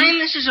 Mother. Hi,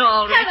 Mrs.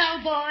 Aldrich.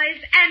 Hello, boys,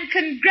 and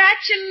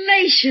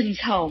congratulations,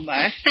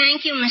 Homer.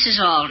 Thank you, Mrs.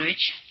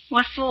 Aldrich.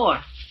 What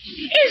for?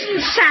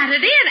 Isn't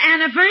Saturday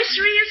an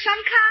anniversary of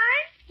some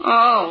kind?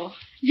 Oh.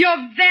 Your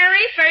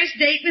very first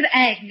date with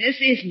Agnes,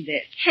 isn't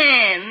it?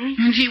 Hen.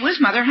 Gee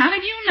whiz, Mother, how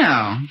did you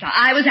know?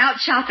 I was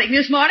out shopping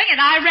this morning, and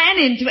I ran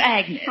into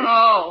Agnes.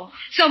 Oh.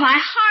 So my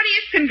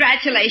heartiest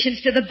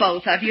congratulations to the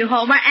both of you,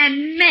 Homer,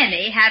 and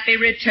many happy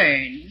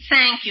returns.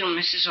 Thank you,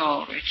 Mrs.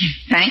 Aldrich.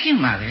 Thank you,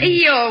 Mother.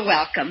 You're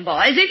welcome,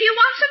 boys. If you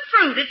want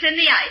some fruit, it's in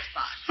the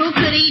icebox. Who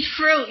could eat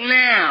fruit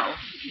now?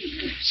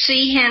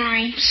 See,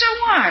 Henry? So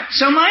what?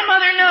 So my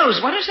mother knows.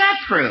 What does that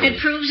prove?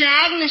 It proves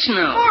Agnes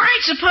knows. All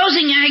right,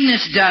 supposing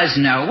Agnes does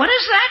know. What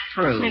does that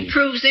prove? It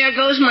proves there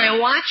goes my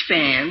watch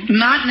band.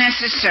 Not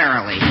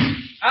necessarily.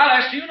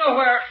 Alice, do you know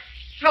where...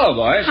 Hello,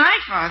 boys. Hi,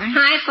 Father.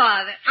 Hi,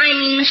 Father. I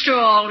mean Mr.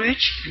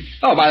 Aldrich.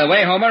 Oh, by the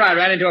way, Homer, I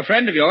ran into a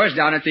friend of yours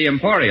down at the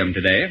Emporium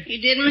today. You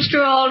did,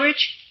 Mr.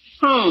 Aldrich?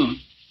 Whom?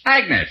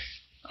 Agnes.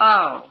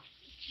 Oh.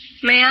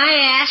 May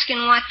I ask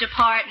in what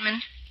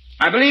department?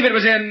 I believe it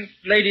was in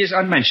Ladies'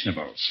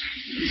 Unmentionables.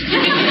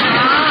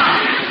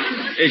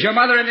 Is your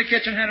mother in the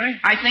kitchen, Henry?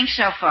 I think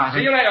so, Father.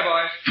 See you later,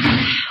 boys.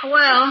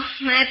 Well,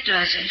 that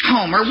does it.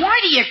 Homer, why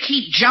do you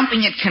keep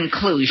jumping at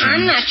conclusions?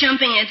 I'm not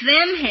jumping at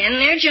them,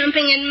 Hen. They're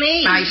jumping at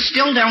me. I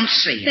still don't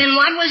see it. Then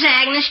what was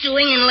Agnes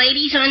doing in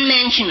Ladies'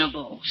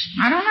 Unmentionables?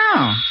 I don't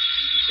know.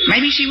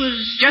 Maybe she was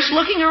just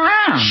looking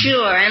around.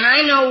 Sure, and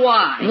I know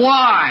why.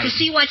 Why? To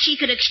see what she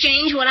could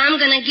exchange what I'm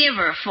going to give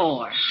her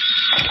for.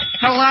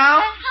 Hello?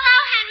 Hello,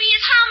 Henry.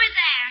 Is Homer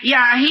there?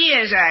 Yeah, he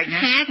is,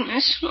 Agnes.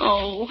 Agnes?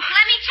 Oh.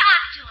 Let me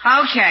talk to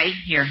him. Okay.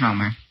 Here,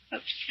 Homer.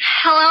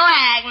 Hello,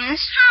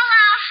 Agnes.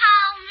 Hello,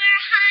 Homer,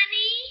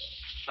 honey.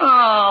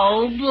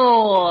 Oh,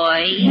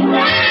 boy.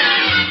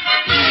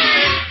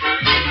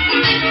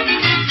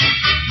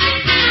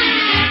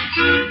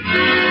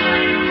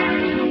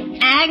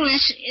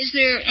 Agnes, is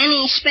there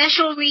any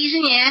special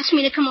reason you asked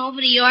me to come over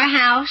to your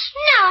house?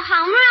 No,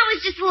 Homer, I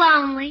was just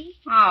lonely.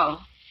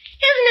 Oh.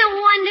 Isn't it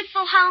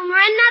wonderful, Homer?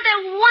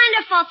 Another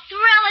wonderful,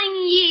 thrilling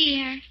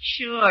year.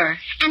 Sure.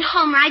 And,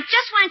 Homer, I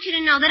just want you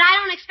to know that I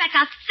don't expect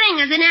a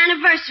thing as an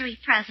anniversary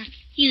present.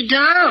 You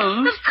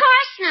don't? Of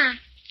course not.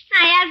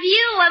 I have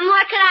you. What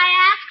more could I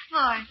ask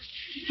for?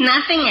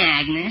 Nothing,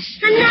 Agnes.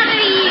 Another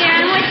year,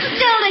 and we're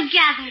still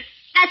together.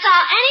 That's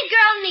all any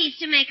girl needs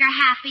to make her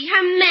happy,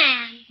 her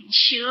man.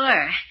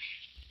 Sure.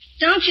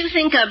 Don't you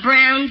think a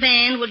brown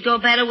band would go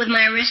better with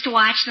my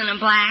wristwatch than a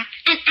black?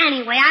 And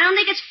anyway, I don't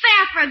think it's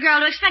fair for a girl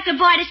to expect a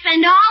boy to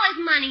spend all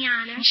his money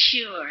on her.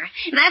 Sure.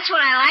 That's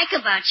what I like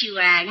about you,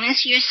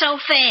 Agnes. You're so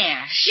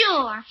fair.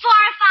 Sure. $4 or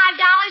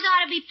 $5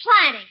 ought to be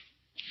plenty.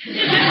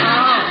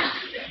 Oh.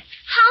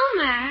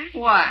 Homer.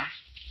 What?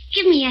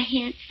 Give me a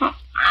hint. Oh,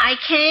 I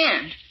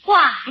can't.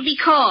 Why?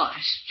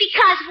 Because.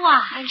 Because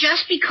why?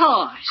 Just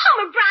because.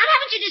 Homer Brown,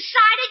 haven't you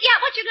decided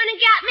yet what you're going to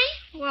get me?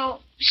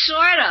 Well,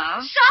 sort of.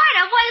 Sort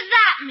of? What does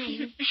that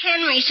mean?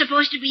 Henry's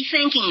supposed to be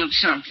thinking of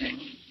something.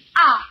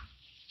 Oh.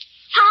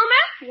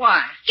 Homer?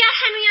 What? Get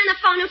Henry on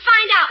the phone and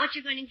find out what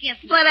you're going to give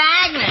me. But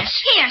Agnes.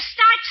 Here,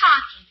 start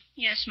talking.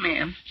 Yes,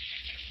 ma'am.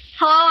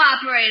 Hello,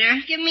 operator.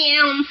 Give me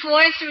Elm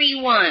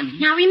 431.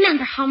 Now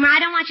remember, Homer, I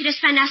don't want you to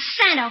spend a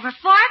cent over $4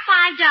 or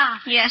 $5.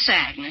 Yes,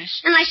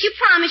 Agnes. Unless you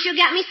promise you'll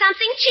get me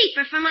something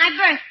cheaper for my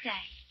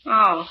birthday.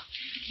 Oh.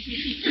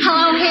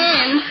 Hello,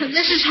 Hen.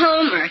 This is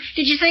Homer.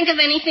 Did you think of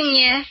anything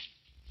yet?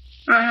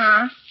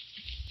 Uh-huh.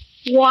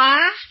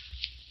 What?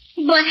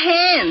 But,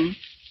 Hen.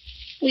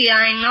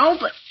 I know,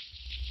 but...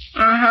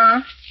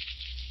 Uh-huh.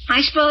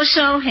 I suppose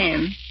so,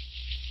 Hen.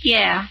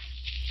 Yeah.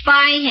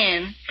 Bye,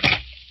 Hen.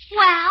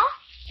 Well?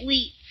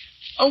 We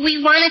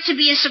want it to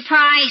be a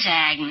surprise,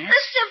 Agnes.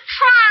 A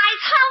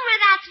surprise? Homer,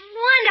 that's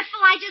wonderful.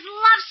 I just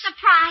love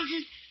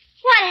surprises.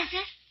 What is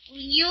it?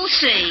 You'll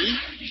see.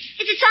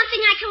 Is it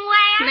something I can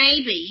wear?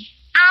 Maybe.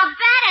 I'll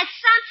bet it's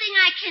something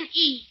I can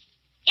eat.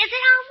 Is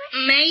it,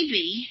 Homer?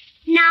 Maybe.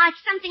 No,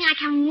 it's something I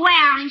can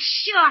wear. I'm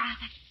sure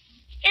of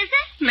it. Is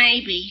it?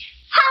 Maybe.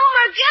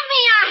 Homer, give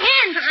me a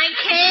hint. I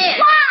can't.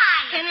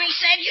 Why? Henry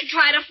said you'd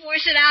try to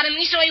force it out of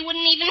me so he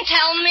wouldn't even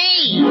tell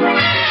me.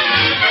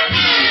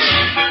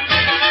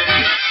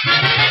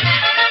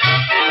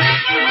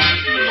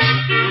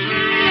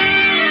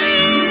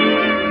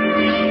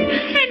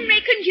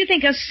 Couldn't you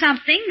think of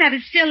something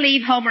that'd still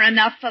leave Homer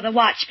enough for the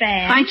watch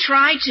band? I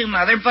tried to,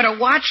 Mother, but a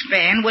watch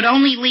band would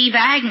only leave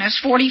Agnes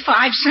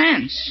 45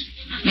 cents.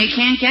 You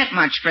can't get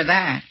much for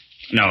that.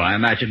 No, I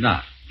imagine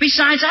not.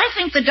 Besides, I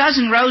think the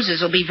dozen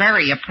roses will be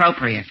very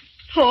appropriate.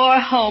 Poor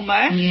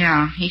Homer.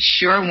 Yeah, he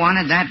sure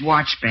wanted that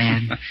watch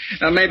band.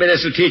 Well, maybe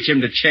this will teach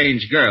him to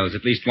change girls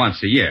at least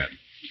once a year.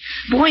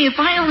 Boy, if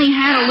I only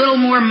had a little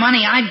more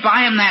money, I'd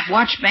buy him that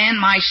watch band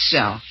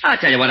myself. I'll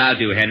tell you what I'll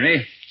do,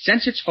 Henry.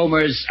 Since it's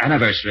Homer's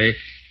anniversary,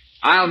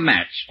 I'll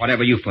match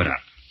whatever you put up.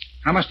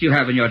 How much do you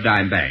have in your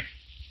dime bag?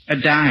 A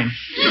dime.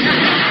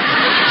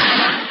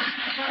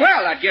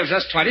 Well, that gives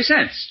us 20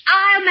 cents.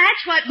 I'll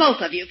match what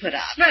both of you put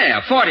up.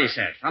 There, 40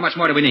 cents. How much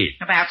more do we need?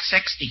 About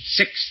 60.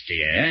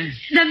 60, eh?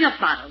 The milk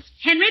bottles.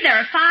 Henry, there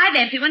are 5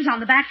 empty ones on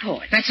the back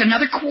porch. That's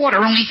another quarter,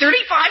 only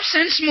 35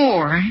 cents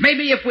more.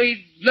 Maybe if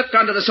we looked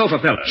under the sofa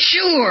pillows.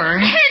 Sure.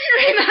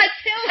 Henry, my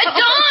pillow. A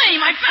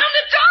dime! I found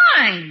a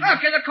dime!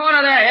 Look in the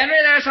corner there, Henry.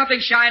 There's something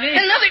shiny.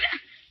 Another...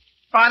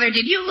 Father,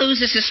 did you lose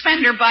a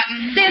suspender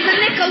button? There's a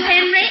nickel,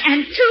 Henry,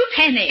 and 2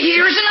 pennies.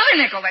 Here's another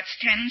nickel. That's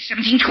 10,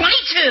 17,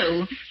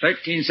 22.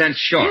 13 cents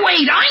short.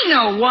 Wait, I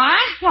know what.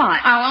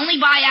 What? I'll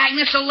only buy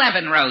Agnes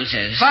 11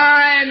 roses.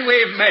 Fine,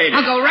 we've made it.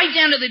 I'll go right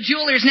down to the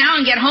jeweler's now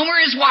and get Homer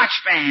his watch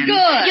band.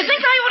 Good. You think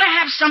I ought to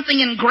have something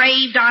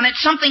engraved on it?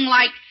 Something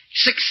like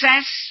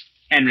success?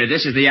 Henry,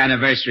 this is the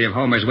anniversary of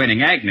Homer's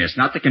winning Agnes,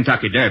 not the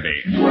Kentucky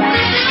Derby.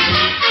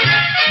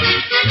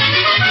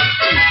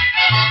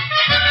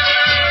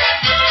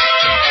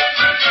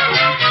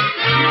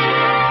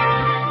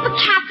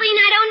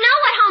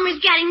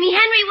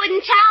 Henry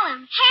wouldn't tell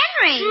him.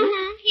 Henry?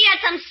 Mm-hmm. He had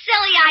some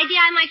silly idea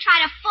I might try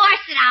to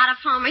force it out of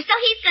Homer, so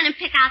he's going to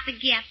pick out the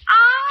gift.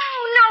 Oh,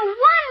 no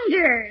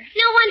wonder.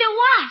 No wonder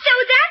what? So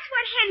that's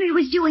what Henry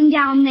was doing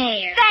down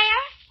there.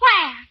 There?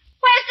 Where?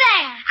 Where's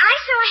there? I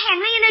saw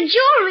Henry in a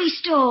jewelry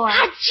store.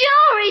 A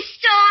jewelry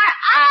store?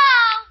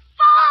 Oh,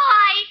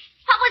 boy.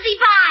 What was he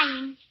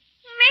buying?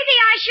 Maybe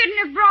I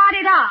shouldn't have brought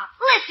it up.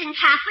 Listen,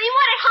 Kathleen,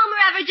 what did Homer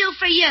ever do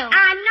for you?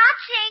 I'm not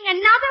saying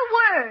another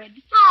word.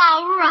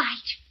 All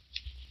right.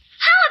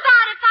 How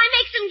about if I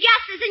make some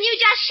guesses and you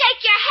just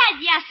shake your head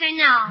yes or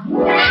no?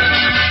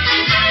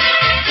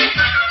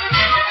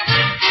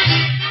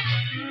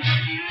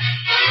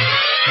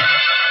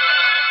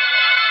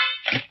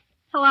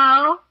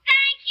 Hello?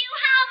 Thank you,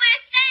 Homer.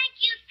 Thank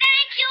you,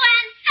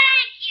 and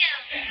thank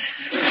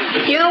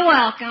you. You're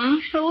welcome.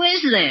 Who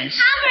is this?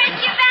 Homer,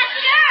 it's your best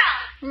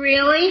girl.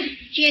 Really?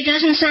 Gee, it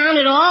doesn't sound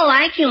at all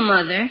like you,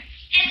 Mother.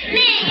 It's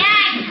me,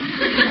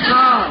 Agnes.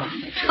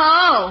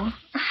 Oh.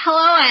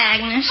 Hello,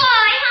 Agnes.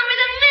 Boy, Homer,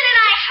 the minute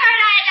I heard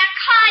I had to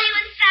call you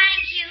and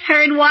thank you.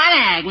 Heard what,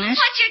 Agnes?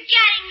 What you're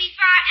getting me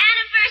for our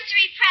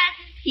anniversary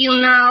present. You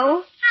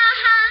know?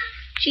 Uh-huh.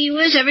 Gee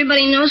whiz,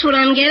 everybody knows what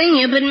I'm getting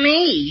you but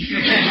me.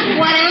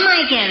 What am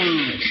I getting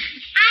you?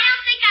 I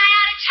don't think I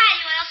ought to tell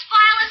you. It'll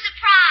spoil a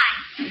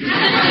surprise.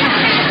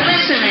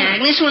 Listen,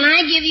 Agnes, when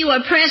I give you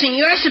a present,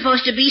 you're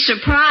supposed to be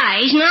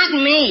surprised, not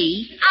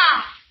me. Oh.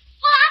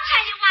 Well, I'll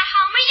tell you what,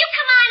 Homer. You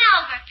come on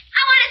over.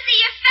 I want to see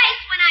your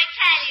face when I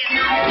tell you.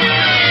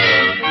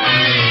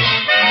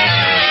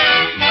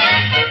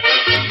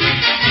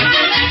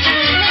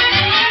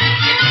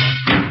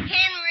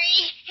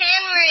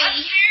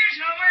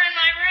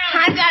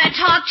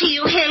 to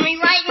you, Henry,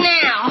 right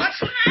now.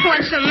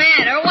 What's the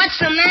matter? What's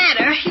the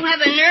matter? You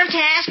have a nerve to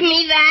ask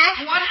me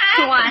that? What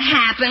happened? What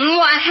happened?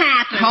 What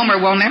happened? Homer,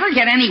 we'll never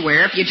get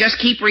anywhere if you just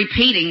keep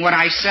repeating what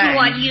I say.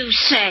 What you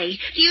say?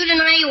 Do you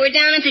deny you were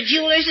down at the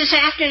jeweler's this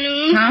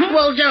afternoon? Huh?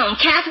 Well, don't.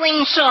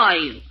 Kathleen saw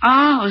you.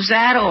 Oh, is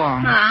that all?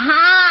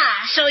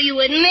 Aha! So you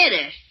admit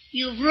it.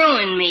 You've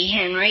ruined me,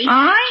 Henry.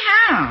 I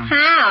have.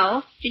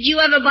 How? Did you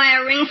ever buy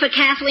a ring for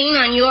Kathleen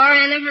on your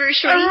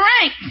anniversary? A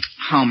ring?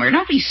 Homer,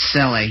 don't be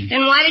silly.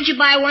 Then why did you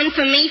buy one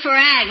for me for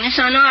Agnes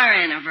on our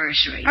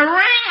anniversary? A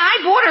ring?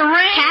 I bought a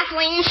ring.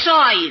 Kathleen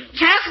saw you.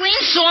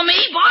 Kathleen saw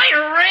me buy a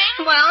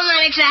ring? Well,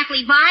 not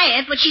exactly buy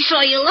it, but she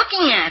saw you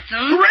looking at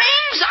them.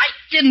 Rings? I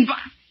didn't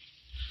buy...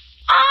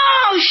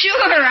 Oh,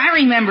 sure, I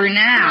remember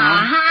now.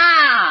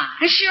 Aha!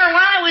 Sure, while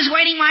I was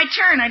waiting my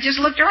turn, I just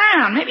looked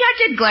around. Maybe I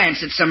did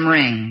glance at some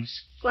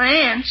rings.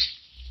 Glance?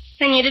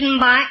 Then you didn't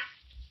buy...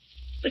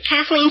 But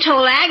Kathleen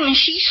told Agnes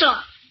she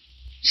saw...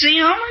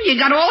 See, Homer, you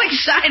got all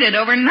excited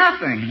over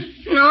nothing.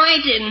 No, I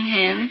didn't,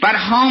 Hen. But,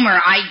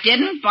 Homer, I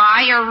didn't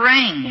buy a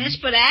ring. Yes,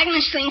 but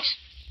Agnes thinks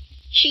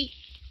she...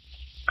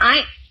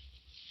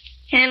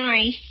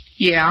 Henry.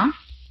 Yeah?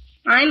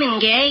 I'm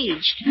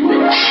engaged.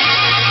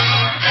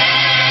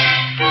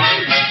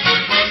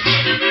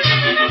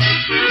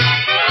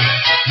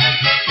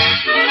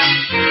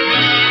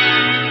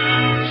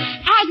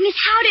 Agnes,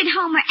 how did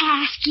Homer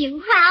ask you? Well,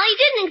 he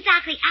didn't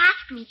exactly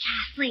ask me,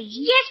 Kathleen.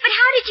 Yes, but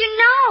how did you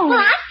know? Well,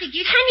 I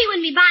figured Henry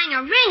wouldn't be buying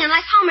a ring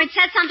unless Homer had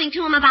said something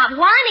to him about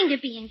wanting to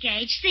be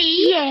engaged,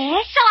 see?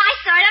 Yes. So I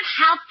sort of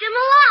helped him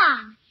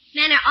along.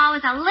 Men are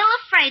always a little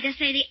afraid to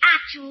say the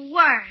actual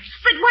words.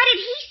 But what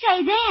did he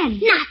say then?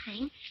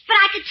 Nothing.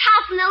 But I could tell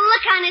from the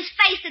look on his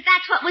face that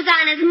that's what was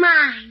on his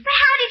mind. But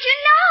how did you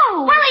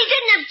know? Well, he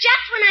didn't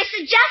object when I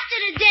suggested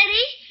it, did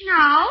he?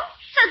 No.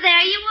 So there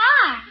you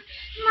are.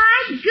 My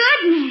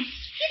goodness.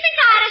 You think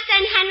I ought to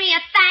send Henry a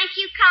thank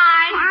you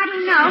card? I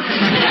don't know.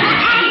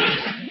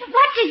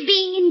 What does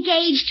being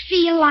engaged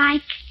feel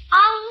like?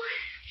 Oh,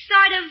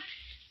 sort of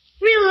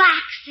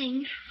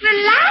relaxing.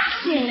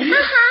 Relaxing?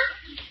 Uh-huh.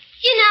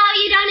 You know,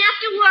 you don't have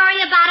to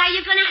worry about are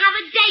you going to have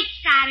a date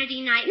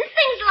Saturday night and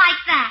things like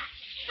that.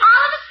 All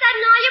of a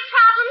sudden, all your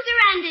problems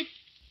are ended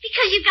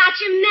because you got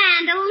your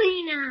man to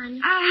lean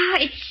on. Oh,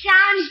 it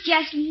sounds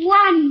just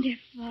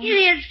wonderful. It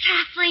is,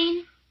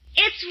 Kathleen.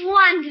 It's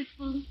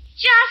wonderful.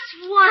 Just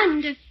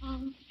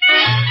wonderful.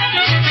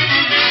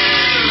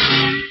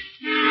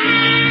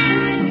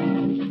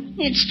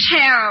 It's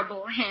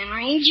terrible,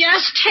 Henry.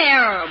 Just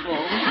terrible.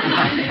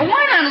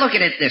 Why not look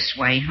at it this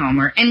way,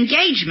 Homer?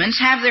 Engagements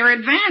have their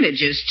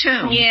advantages,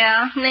 too.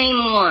 Yeah,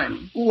 name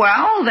one.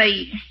 Well,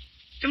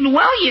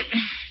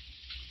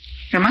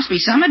 there must be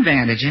some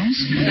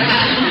advantages.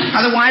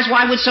 Otherwise,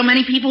 why would so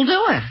many people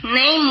do it?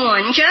 Name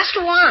one. Just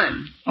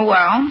one.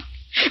 Well,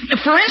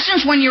 for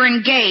instance, when you're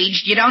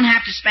engaged, you don't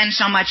have to spend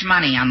so much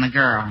money on the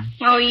girl.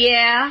 Oh,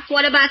 yeah?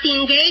 What about the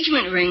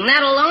engagement ring?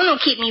 That alone will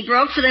keep me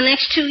broke for the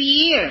next 2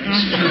 years.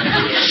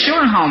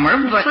 Sure,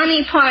 Homer, but... The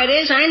funny part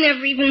is I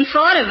never even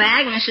thought of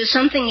Agnes as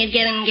something you'd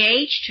get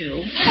engaged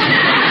to.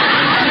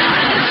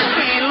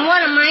 And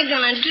what am I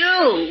going to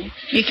do?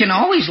 You can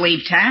always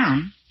leave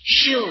town.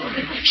 Sure,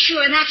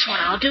 that's what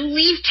I'll do.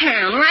 Leave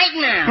town right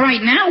now.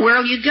 Right now?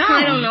 Where'll you go?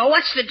 I don't know.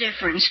 What's the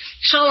difference?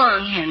 So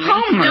long, Henry.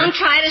 Homer. Don't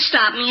try to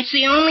stop me. It's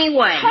the only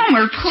way.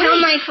 Homer, please. Tell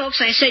my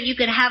folks I said you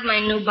could have my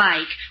new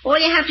bike. All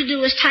you have to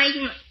do is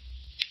tighten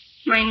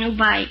my new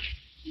bike.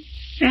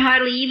 They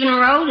hardly even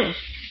rode it.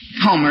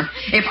 Homer,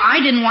 if I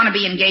didn't want to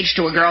be engaged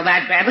to a girl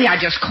that badly,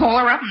 I'd just call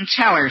her up and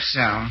tell her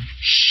so.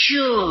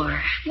 Sure.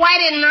 Why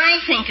didn't I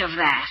think of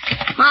that?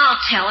 I'll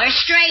tell her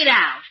straight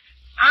out.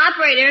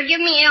 Operator, give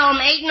me Elm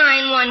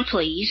 891,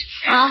 please.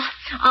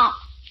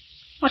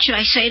 What should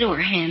I say to her,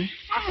 Hen?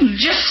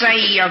 Just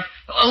say,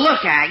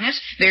 look, Agnes,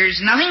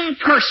 there's nothing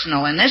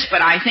personal in this,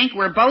 but I think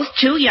we're both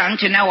too young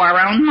to know our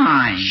own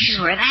minds.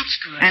 Sure, that's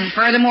good. And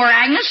furthermore,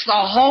 Agnes, the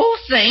whole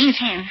thing...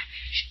 Hen.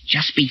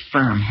 Just be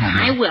firm,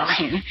 Homer. I will,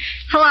 Hen.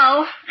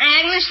 Hello,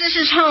 Agnes, this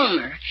is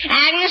Homer.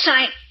 Agnes,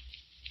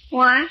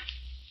 What?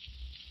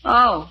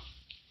 Oh.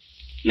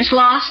 Miss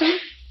Lawson?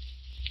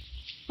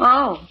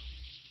 Oh.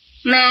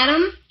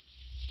 Madam?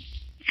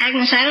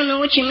 Agnes, I don't know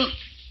what you mean.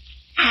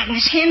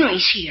 Agnes,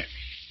 Henry's here.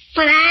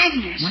 But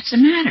Agnes... What's the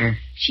matter?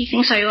 She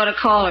thinks I ought to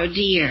call her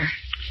dear.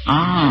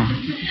 Oh.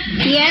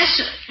 Yes,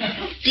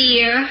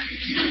 dear.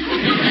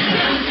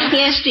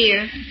 Yes,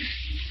 dear.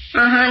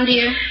 Uh-huh,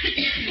 dear.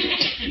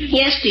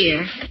 Yes,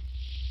 dear.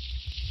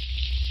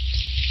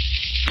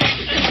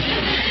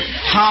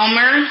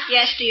 Homer?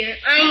 Yes, dear.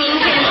 I mean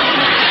Henry.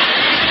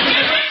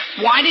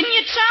 Why didn't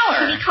you tell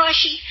her? Because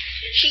she...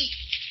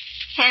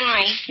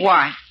 Henry.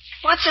 Why?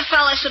 What's a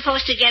fella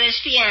supposed to get his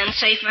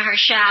fiancée for her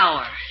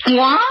shower?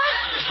 What?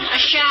 A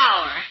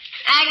shower.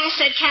 Agnes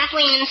said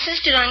Kathleen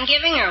insisted on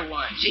giving her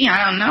one. Gee,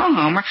 I don't know,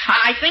 Homer.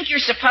 I think you're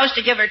supposed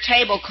to give her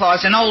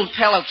tablecloths and old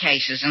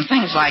pillowcases and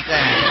things like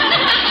that.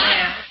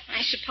 Yeah,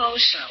 I suppose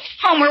suppose so.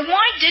 Homer,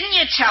 why didn't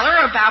you tell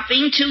her about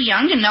being too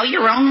young to know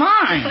your own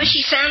mind? Because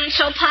she sounded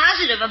so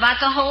positive about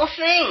the whole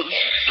thing.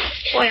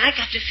 Boy, I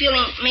got the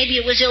feeling maybe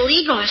it was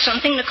illegal or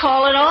something to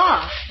call it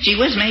off. Gee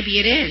whiz, maybe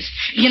it is.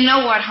 You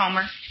know what,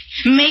 Homer?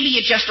 Maybe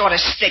you just ought to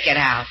stick it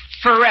out.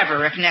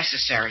 Forever, if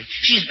necessary.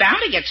 She's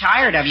bound to get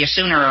tired of you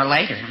sooner or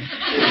later.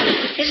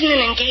 Isn't an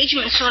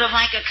engagement sort of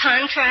like a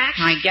contract?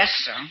 I guess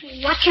so.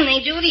 What can they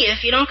do to you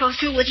if you don't go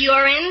through with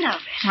your end of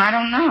it? I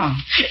don't know.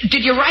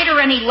 Did you write her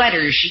any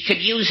letters she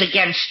could use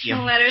against you?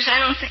 Letters? I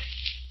don't think...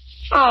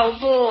 Oh,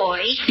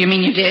 boy. You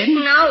mean you did?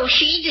 No,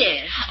 she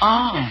did.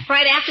 Oh.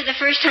 Right after the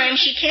first time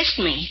she kissed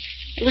me.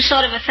 It was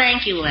sort of a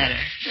thank you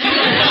letter.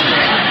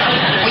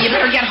 Well, you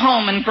better get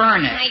home and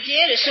burn it. I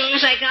did, as soon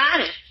as I got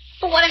it.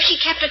 But what if she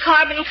kept a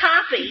carbon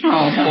copy?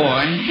 Oh,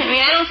 boy. Henry,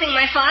 I don't think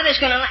my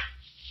father's going to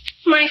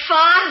My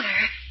father?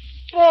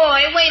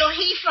 Boy, wait till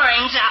he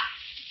finds out.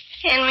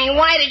 Henry,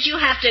 why did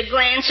you have to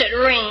glance at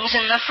rings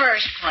in the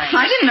first place?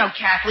 I didn't know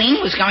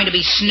Kathleen was going to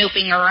be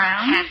snooping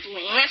around.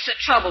 Kathleen, that's the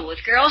trouble with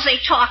girls. They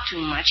talk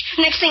too much.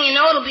 Next thing you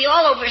know, it'll be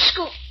all over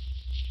school.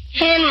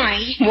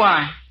 Henry.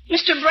 What?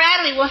 Mr.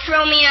 Bradley will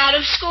throw me out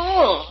of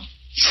school.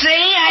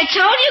 See, I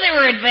told you there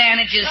were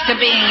advantages to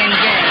being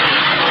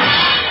engaged.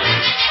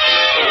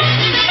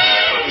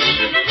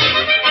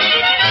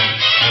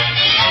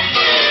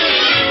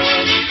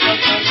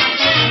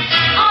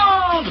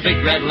 Oh, the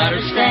big red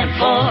letters stand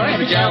for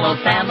the Jell-O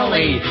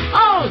family.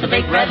 Oh, the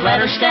big red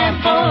letters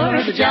stand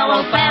for the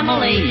Jell-O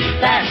family.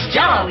 That's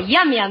Jell-O,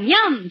 yum, yum,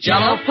 yum.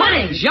 Jell-O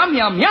puddings, yum,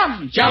 yum,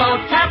 yum.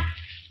 Jell-O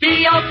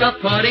tapioca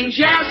puddings,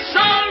 yes,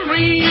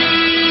 sirree.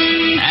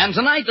 And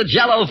tonight, the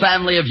Jell-O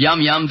family of Yum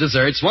Yum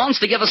desserts wants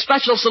to give a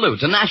special salute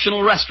to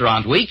National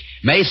Restaurant Week,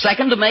 May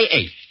 2nd to May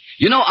 8th.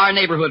 You know, our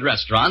neighborhood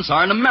restaurants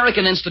are an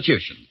American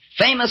institution,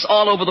 famous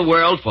all over the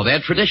world for their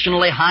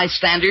traditionally high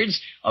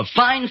standards of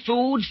fine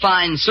food,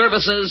 fine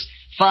services,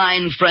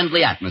 fine,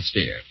 friendly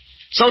atmosphere.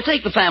 So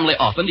take the family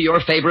often to your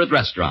favorite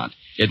restaurant.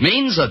 It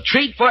means a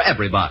treat for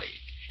everybody.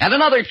 And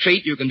another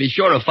treat you can be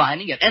sure of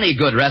finding at any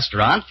good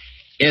restaurant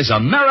is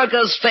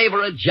America's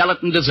favorite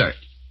gelatin dessert.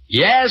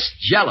 Yes,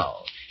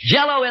 Jell-O.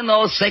 Jell-O in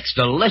those 6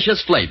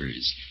 delicious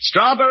flavors: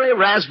 strawberry,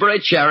 raspberry,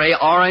 cherry,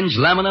 orange,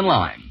 lemon, and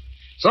lime.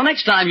 So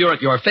next time you're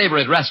at your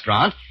favorite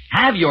restaurant,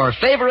 have your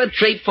favorite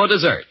treat for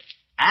dessert.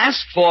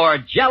 Ask for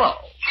Jell-O.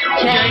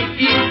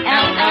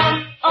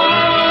 Jell-O.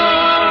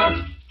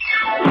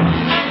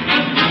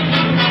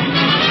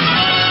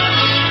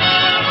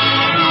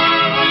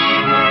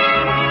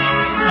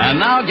 And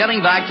now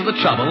getting back to the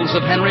troubles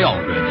of Henry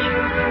Aldrich.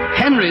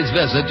 Henry's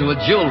visit to a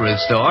jewelry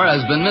store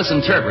has been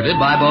misinterpreted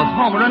by both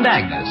Homer and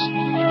Agnes.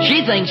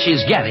 She thinks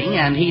she's getting,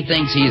 and he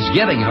thinks he's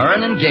giving her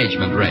an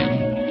engagement ring.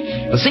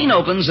 The scene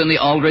opens in the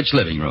Aldrich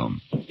living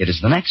room. It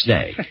is the next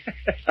day.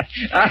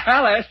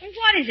 Alice.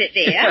 What is it,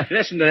 dear?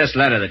 Listen to this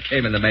letter that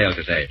came in the mail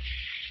today.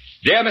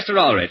 Dear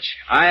Mr. Aldrich,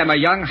 I am a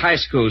young high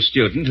school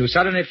student who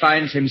suddenly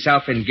finds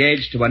himself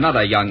engaged to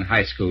another young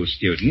high school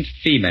student,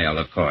 female,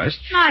 of course.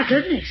 My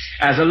goodness.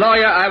 As a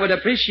lawyer, I would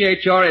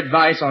appreciate your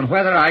advice on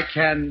whether I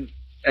can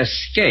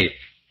escape.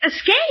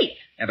 Escape?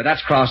 Yeah, but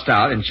that's crossed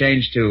out and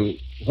changed to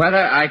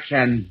whether I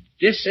can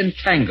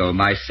disentangle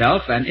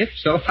myself, and if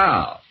so,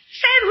 how.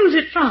 Sam, who's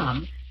it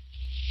from?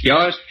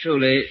 Yours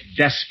truly,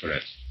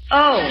 Desperate.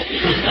 Oh.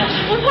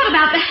 Well, what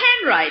about the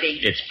handwriting?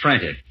 It's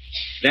printed.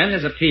 Then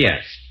there's a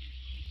P.S.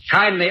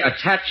 Kindly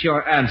attach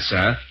your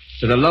answer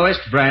to the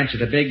lowest branch of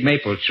the big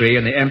maple tree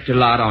in the empty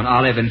lot on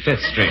Olive and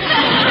 5th Street.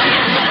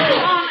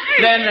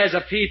 Then there's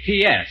a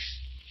P.P.S.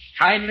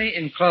 Kindly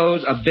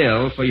enclose a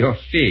bill for your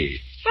fee.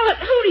 Well,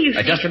 who do you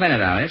think? Just a minute,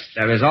 Alice.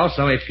 There is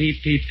also a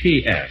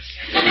P.P.P.S.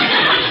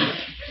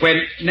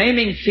 When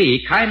naming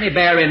fee, kindly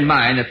bear in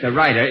mind that the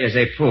writer is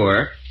a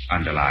poor,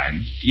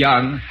 underline,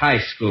 young high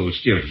school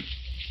student.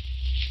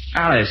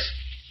 Alice,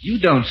 you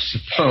don't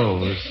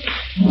suppose...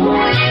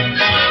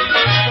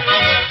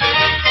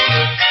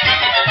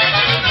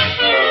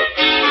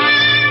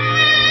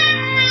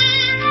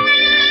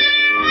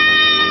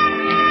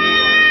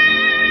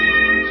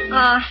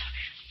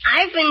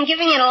 I've been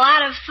giving it a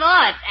lot of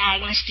thought,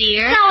 Agnes,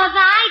 dear. So have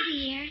I,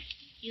 dear.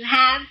 You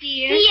have,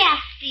 dear?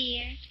 Yes,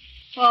 dear.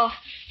 Well,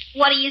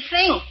 what do you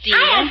think, dear?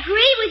 I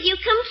agree with you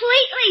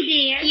completely,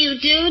 dear. You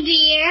do,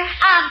 dear?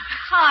 Of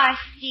course,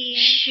 dear.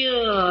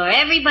 Sure.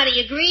 Everybody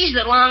agrees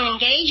that long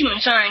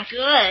engagements aren't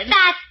good.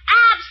 That's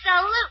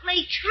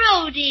absolutely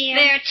true, dear.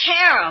 They're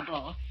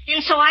terrible.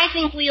 And so I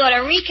think we ought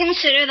to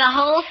reconsider the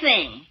whole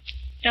thing.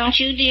 Don't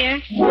you,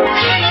 dear?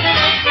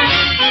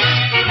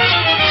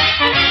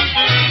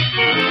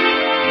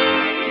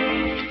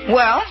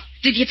 Well,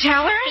 did you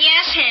tell her?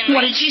 Yes, Henry.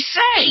 What did she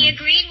say? She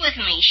agreed with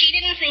me. She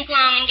didn't think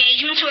long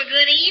engagements were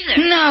good either.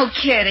 No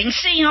kidding.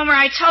 See, Homer,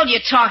 I told you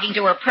talking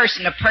to her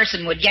person to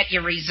person would get you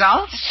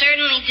results. It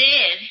certainly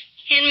did.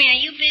 Henry, are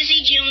you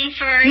busy June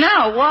 1st?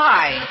 No,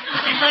 why?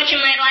 I thought you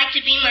might like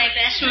to be my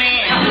best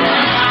man.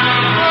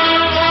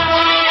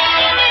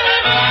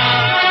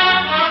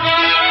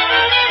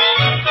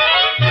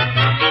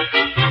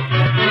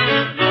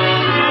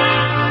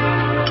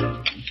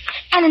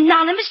 An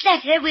anonymous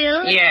letter,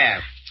 Will?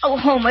 Yeah. Oh,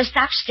 Homer,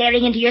 stop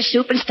staring into your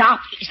soup and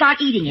start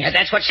eating it.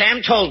 That's what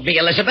Sam told me,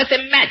 Elizabeth.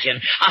 Imagine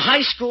a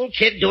high school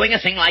kid doing a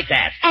thing like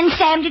that. And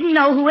Sam didn't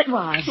know who it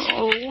was.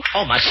 Oh,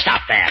 Homer,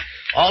 stop that.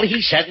 All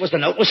he said was the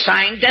note was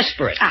signed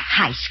Desperate. A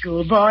high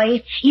school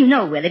boy. You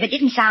know, Will, if it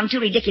didn't sound too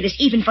ridiculous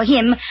even for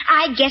him,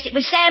 I'd guess it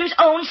was Sam's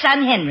own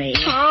son, Henry.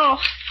 Oh.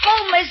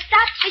 Homer,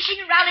 stop fishing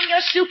around in your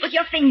soup with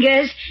your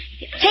fingers.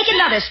 Take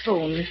another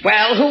spoon.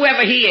 Well,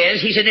 whoever he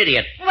is, he's an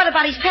idiot. What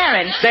about his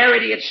parents? They're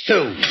idiots,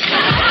 too.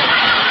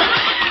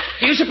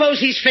 Do you suppose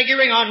he's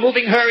figuring on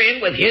moving her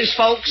in with his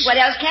folks? What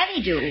else can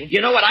he do?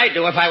 You know what I'd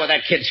do if I were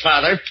that kid's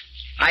father?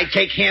 I'd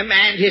take him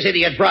and his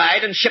idiot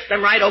bride and ship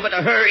them right over to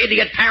her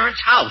idiot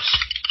parents' house.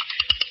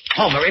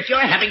 Homer, if you're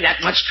having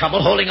that much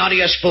trouble holding onto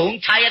your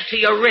spoon, tie it to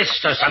your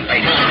wrist or something.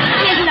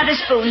 Here's another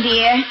spoon,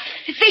 dear.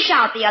 Fish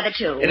out the other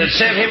two. It'd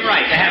serve him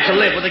right to have to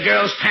live with the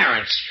girl's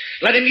parents.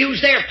 Let him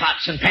use their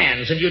pots and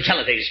pans and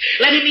utilities.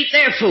 Let him eat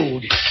their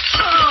food.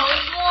 Oh,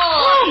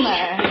 boy.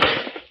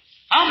 Homer.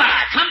 Homer,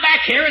 come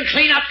back here and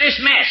clean up this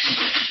mess.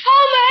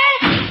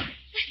 Homer!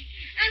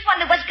 I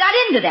wonder what's got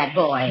into that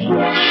boy.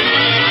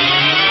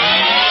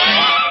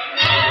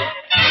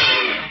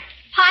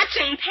 Pots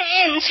and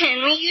pans,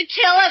 Henry,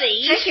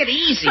 utilities. Take it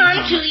easy,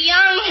 I'm Homer. too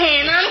young,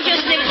 Hen. I'm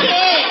just a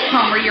kid.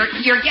 Homer,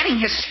 you're getting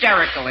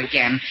hysterical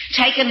again.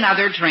 Take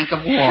another drink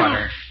of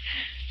water.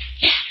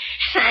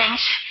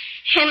 Thanks.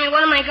 Henry,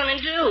 what am I going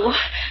to do?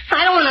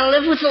 I don't want to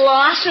live with the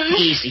Lawsons.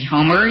 Easy,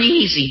 Homer,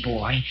 easy,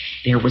 boy.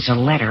 There was a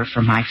letter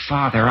from my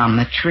father on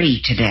the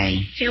tree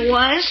today. There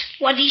was?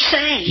 What'd he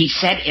say? He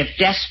said if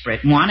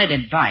Desperate wanted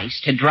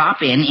advice to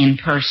drop in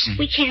person.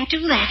 We can't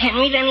do that,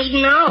 Henry. Then he'd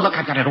know. Look,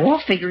 I've got it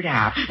all figured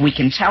out. We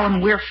can tell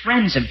him we're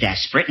friends of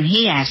Desperate, and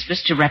he asked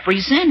us to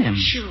represent him.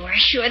 Sure.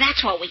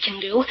 That's what we can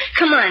do.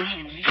 Come on,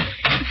 Henry.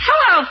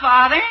 Hello,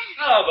 Father.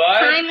 Hello, boy.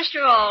 Hi,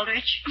 Mr.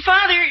 Aldrich.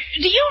 Father,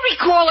 do you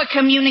recall a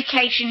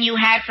communication you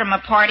had from a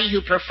party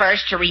who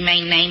prefers to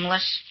remain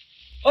nameless?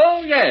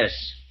 Oh,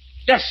 yes.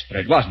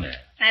 Desperate, wasn't it?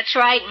 That's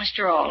right,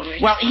 Mr.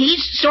 Aldrich. Well,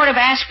 he's sort of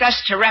asked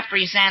us to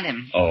represent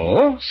him.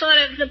 Oh? Sort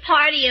of the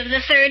party of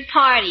the third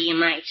party, you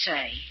might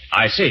say.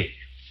 I see.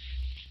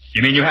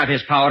 You mean you have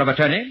his power of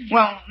attorney?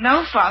 Well,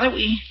 no, Father,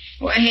 he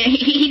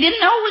didn't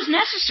know it was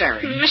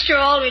necessary. Mr.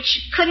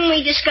 Aldrich, couldn't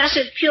we discuss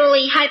it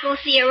purely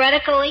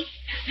hypotheoretically?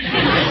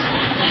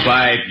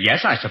 Why,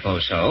 yes, I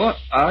suppose so.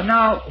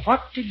 Now,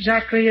 what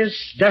exactly is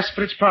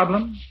Desperate's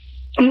problem?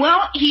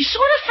 Well, he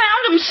sort of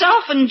found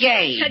himself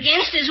engaged.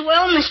 Against his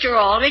will, Mr.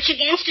 Aldrich,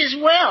 against his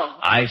will.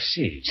 I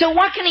see. So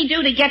what can he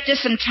do to get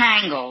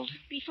disentangled?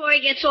 Before he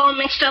gets all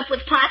mixed up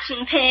with pots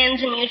and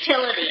pans and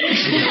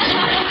utilities.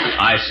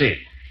 I see.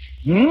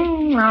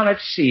 Now,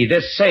 let's see.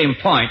 This same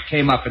point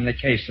came up in the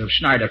case of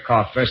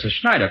Schneiderkoff versus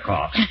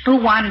Schneiderkoff.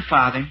 Who won,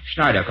 Father?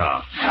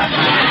 Schneiderkoff.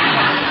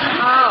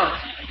 Oh.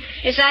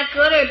 Is that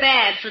good or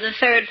bad for the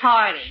third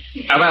party?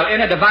 Well,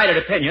 in a divided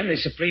opinion, the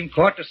Supreme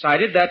Court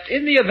decided that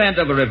in the event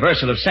of a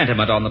reversal of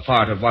sentiment on the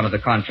part of one of the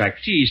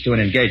contractees to an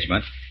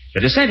engagement,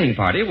 the dissenting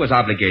party was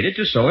obligated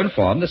to so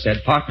inform the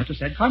said partner to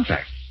said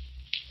contract.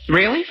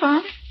 Really,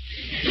 Father?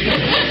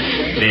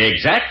 The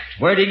exact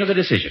wording of the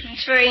decision.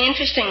 It's very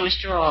interesting,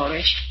 Mr.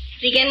 Aldrich.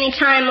 Did he get any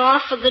time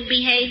off for good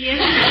behavior?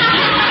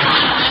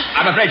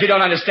 I'm afraid you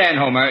don't understand,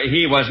 Homer.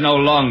 He was no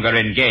longer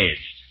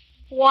engaged.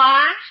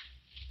 What?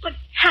 But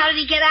how did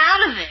he get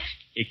out of it?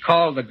 He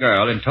called the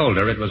girl and told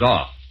her it was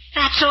off.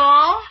 That's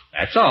all?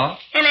 That's all.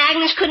 And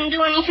Agnes couldn't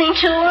do anything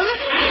to him?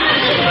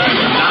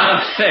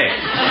 Not a thing.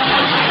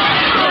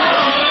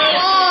 Oh,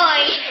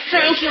 boy.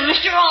 Thank you,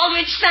 Mr.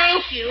 Aldrich.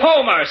 Thank you.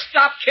 Homer,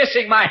 stop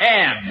kissing my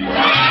hand.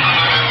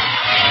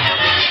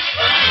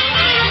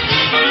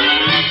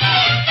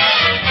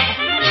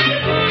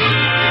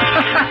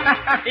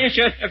 You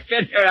should have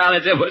been here,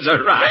 Alice. It was a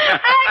riot.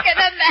 I can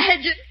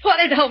imagine. What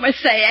did Homer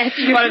say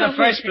after you... Well, in the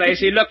first place,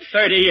 he looked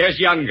 30 years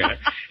younger.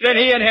 Then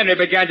he and Henry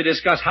began to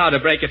discuss how to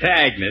break it to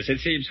Agnes. It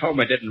seems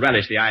Homer didn't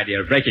relish the idea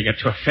of breaking it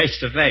to her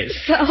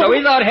face-to-face. So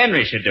we thought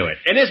Henry should do it,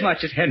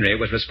 inasmuch as Henry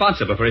was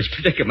responsible for his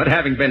predicament,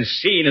 having been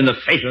seen in the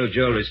fatal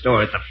jewelry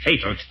store at the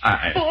fatal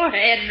time. Poor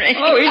Henry.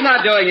 Oh, he's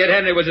not doing it.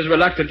 Henry was as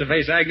reluctant to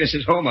face Agnes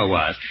as Homer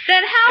was.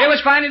 Then how... It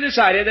was finally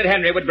decided that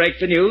Henry would break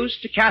the news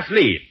to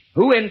Kathleen,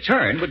 who in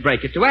turn would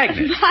break it to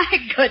Agnes. My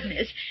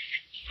goodness.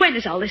 When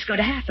is all this going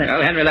to happen?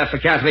 Well, Henry left for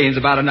Kathleen's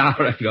about an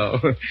hour ago.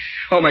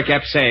 Homer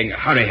kept saying,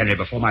 "Hurry, Henry,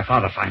 before my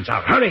father finds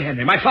out. Hurry,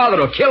 Henry, my father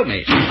will kill me."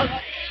 Is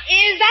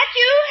that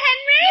you,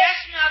 Henry? Yes,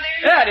 Mother.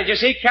 Yeah, did you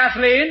see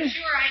Kathleen?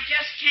 Sure, I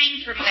just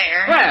came from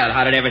there. Well,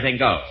 how did everything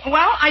go?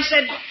 Well, I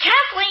said,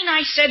 Kathleen,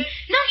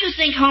 don't you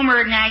think Homer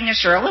and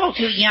Agnes are a little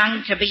too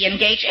young to be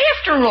engaged?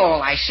 After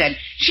all, I said,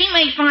 she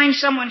may find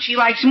someone she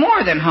likes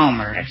more than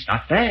Homer. That's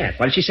not bad.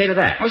 What did she say to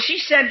that? Well, she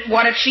said,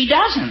 what if she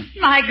doesn't?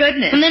 My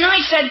goodness. And then I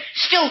said,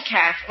 still,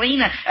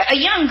 Kathleen, a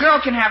young girl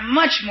can have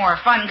much more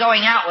fun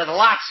going out with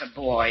lots of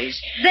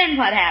boys. Then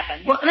what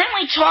happened? Well, then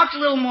we talked a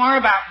little more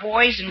about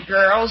boys and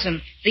girls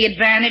and the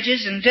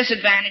advantages and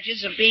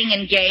disadvantages of being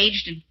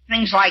engaged and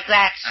things like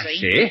that, see? I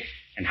see.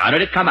 And how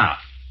did it come out?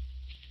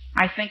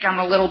 I think I'm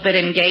a little bit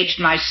engaged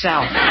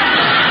myself.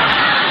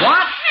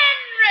 What?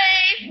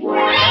 Henry!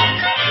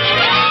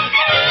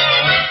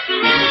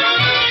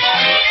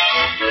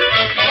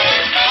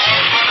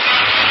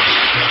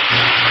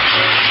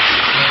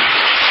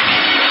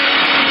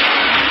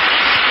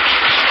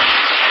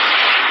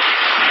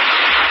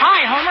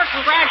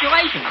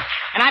 congratulations.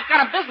 And I've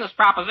got a business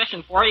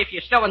proposition for you if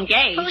you're still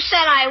engaged. Who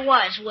said I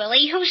was,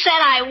 Willie? Who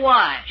said I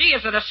was? Gee,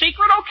 is it a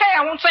secret? Okay,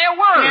 I won't say a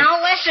word.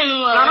 Now listen,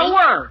 Willie. Not a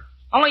word.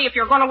 Only if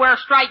you're going to wear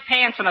striped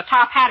pants and a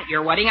top hat at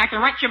your wedding, I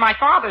can rent you my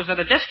father's at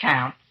a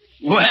discount.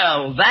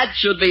 Well, that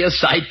should be a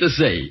sight to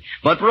see.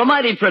 But for a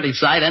mighty pretty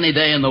sight any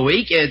day in the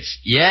week, it's,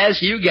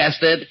 yes, you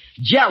guessed it,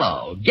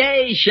 Jell-O.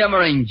 Gay,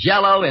 shimmering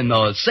Jell-O in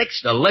those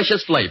 6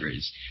 delicious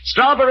flavors.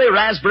 Strawberry,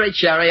 raspberry,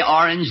 cherry,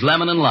 orange,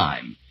 lemon, and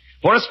lime.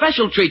 For a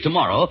special treat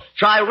tomorrow,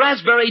 try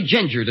raspberry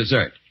ginger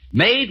dessert,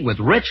 made with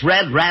rich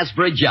red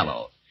raspberry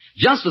Jell-O.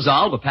 Just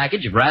dissolve a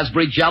package of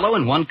raspberry Jell-O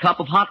in 1 cup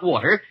of hot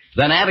water,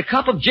 then add a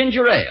cup of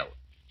ginger ale.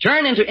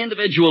 Turn into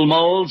individual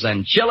molds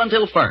and chill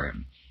until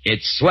firm.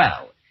 It's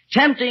swell.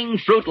 Tempting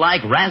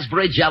fruit-like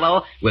raspberry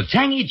Jell-O with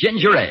tangy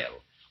ginger ale.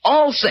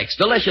 All 6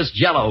 delicious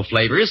Jell-O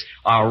flavors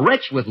are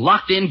rich with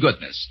locked-in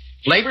goodness.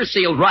 Flavor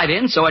sealed right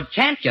in so it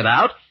can't get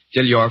out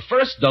till your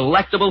first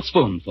delectable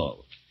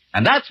spoonful.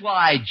 And that's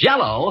why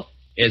Jell-O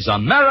is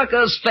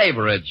America's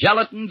favorite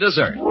gelatin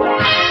dessert.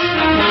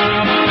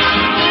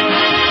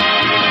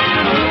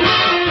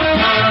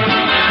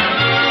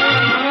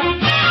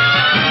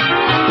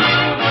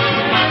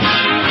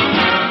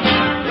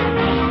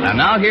 And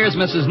now here's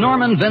Mrs.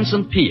 Norman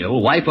Vincent Peale,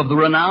 wife of the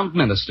renowned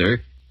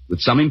minister, with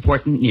some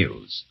important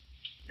news.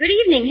 Good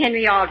evening,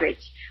 Henry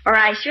Aldrich, or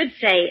I should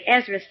say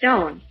Ezra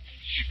Stone.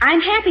 I'm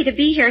happy to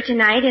be here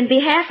tonight in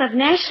behalf of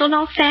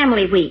National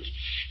Family Week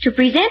to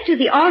present to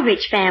the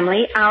Aldrich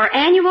family our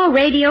annual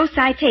radio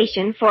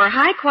citation for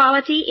high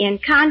quality in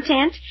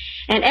content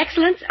and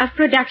excellence of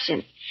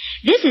production.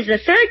 This is the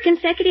 3rd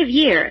consecutive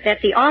year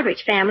that the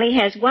Aldrich family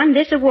has won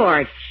this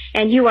award,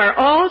 and you are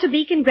all to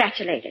be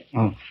congratulated.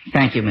 Oh,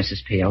 thank you,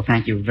 Mrs. Peale.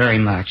 Thank you very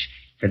much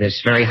for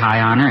this very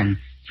high honor and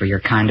for your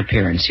kind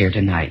appearance here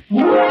tonight.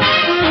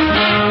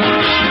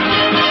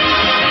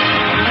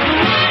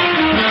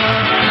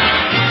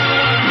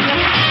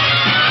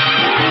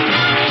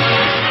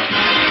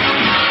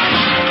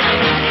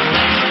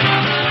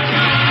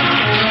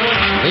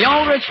 The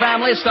Aldrich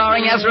Family,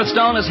 starring Ezra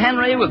Stone as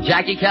Henry with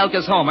Jackie Kelk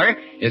as Homer,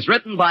 is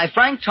written by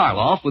Frank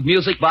Tarloff with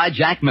music by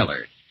Jack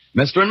Miller.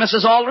 Mr. and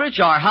Mrs. Aldrich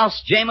are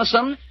House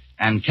Jameson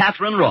and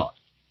Catherine Roth.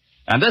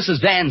 And this is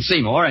Dan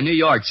Seymour in New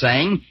York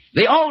saying,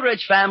 the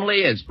Aldrich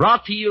Family is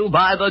brought to you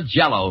by the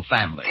Jell-O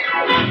family.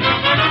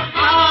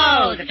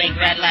 Oh, the big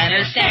red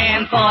letters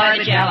stand for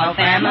the Jell-O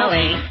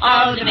family.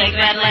 Oh, the big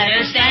red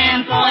letters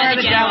stand for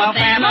the Jell-O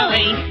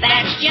family.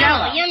 That's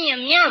Jell-O. Yum,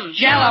 yum, yum.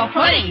 Jell-O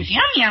puddings.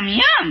 Yum, yum,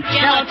 yum.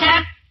 Jell-O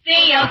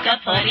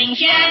tapioca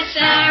puddings. Yes,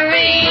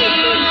 sirree.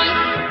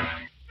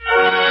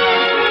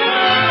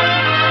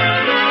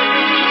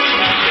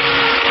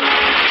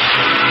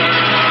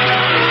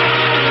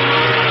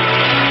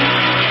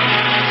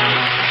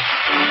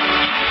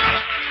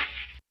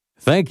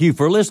 Thank you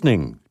for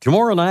listening.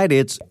 Tomorrow night,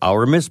 it's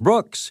Our Miss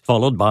Brooks,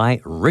 followed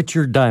by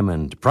Richard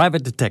Diamond,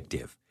 Private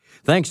Detective.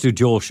 Thanks to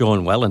Joel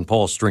Schoenwell and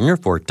Paul Stringer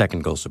for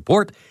technical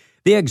support.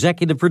 The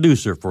executive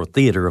producer for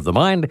Theater of the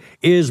Mind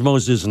is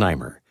Moses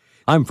Neimer.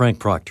 I'm Frank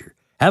Proctor.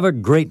 Have a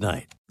great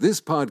night. This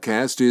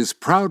podcast is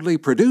proudly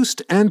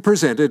produced and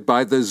presented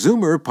by the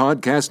Zoomer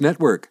Podcast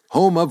Network,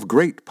 home of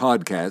great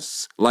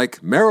podcasts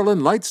like Marilyn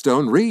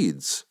Lightstone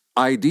Reads,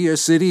 Idea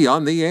City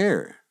on the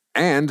Air,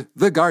 and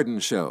The Garden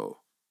Show.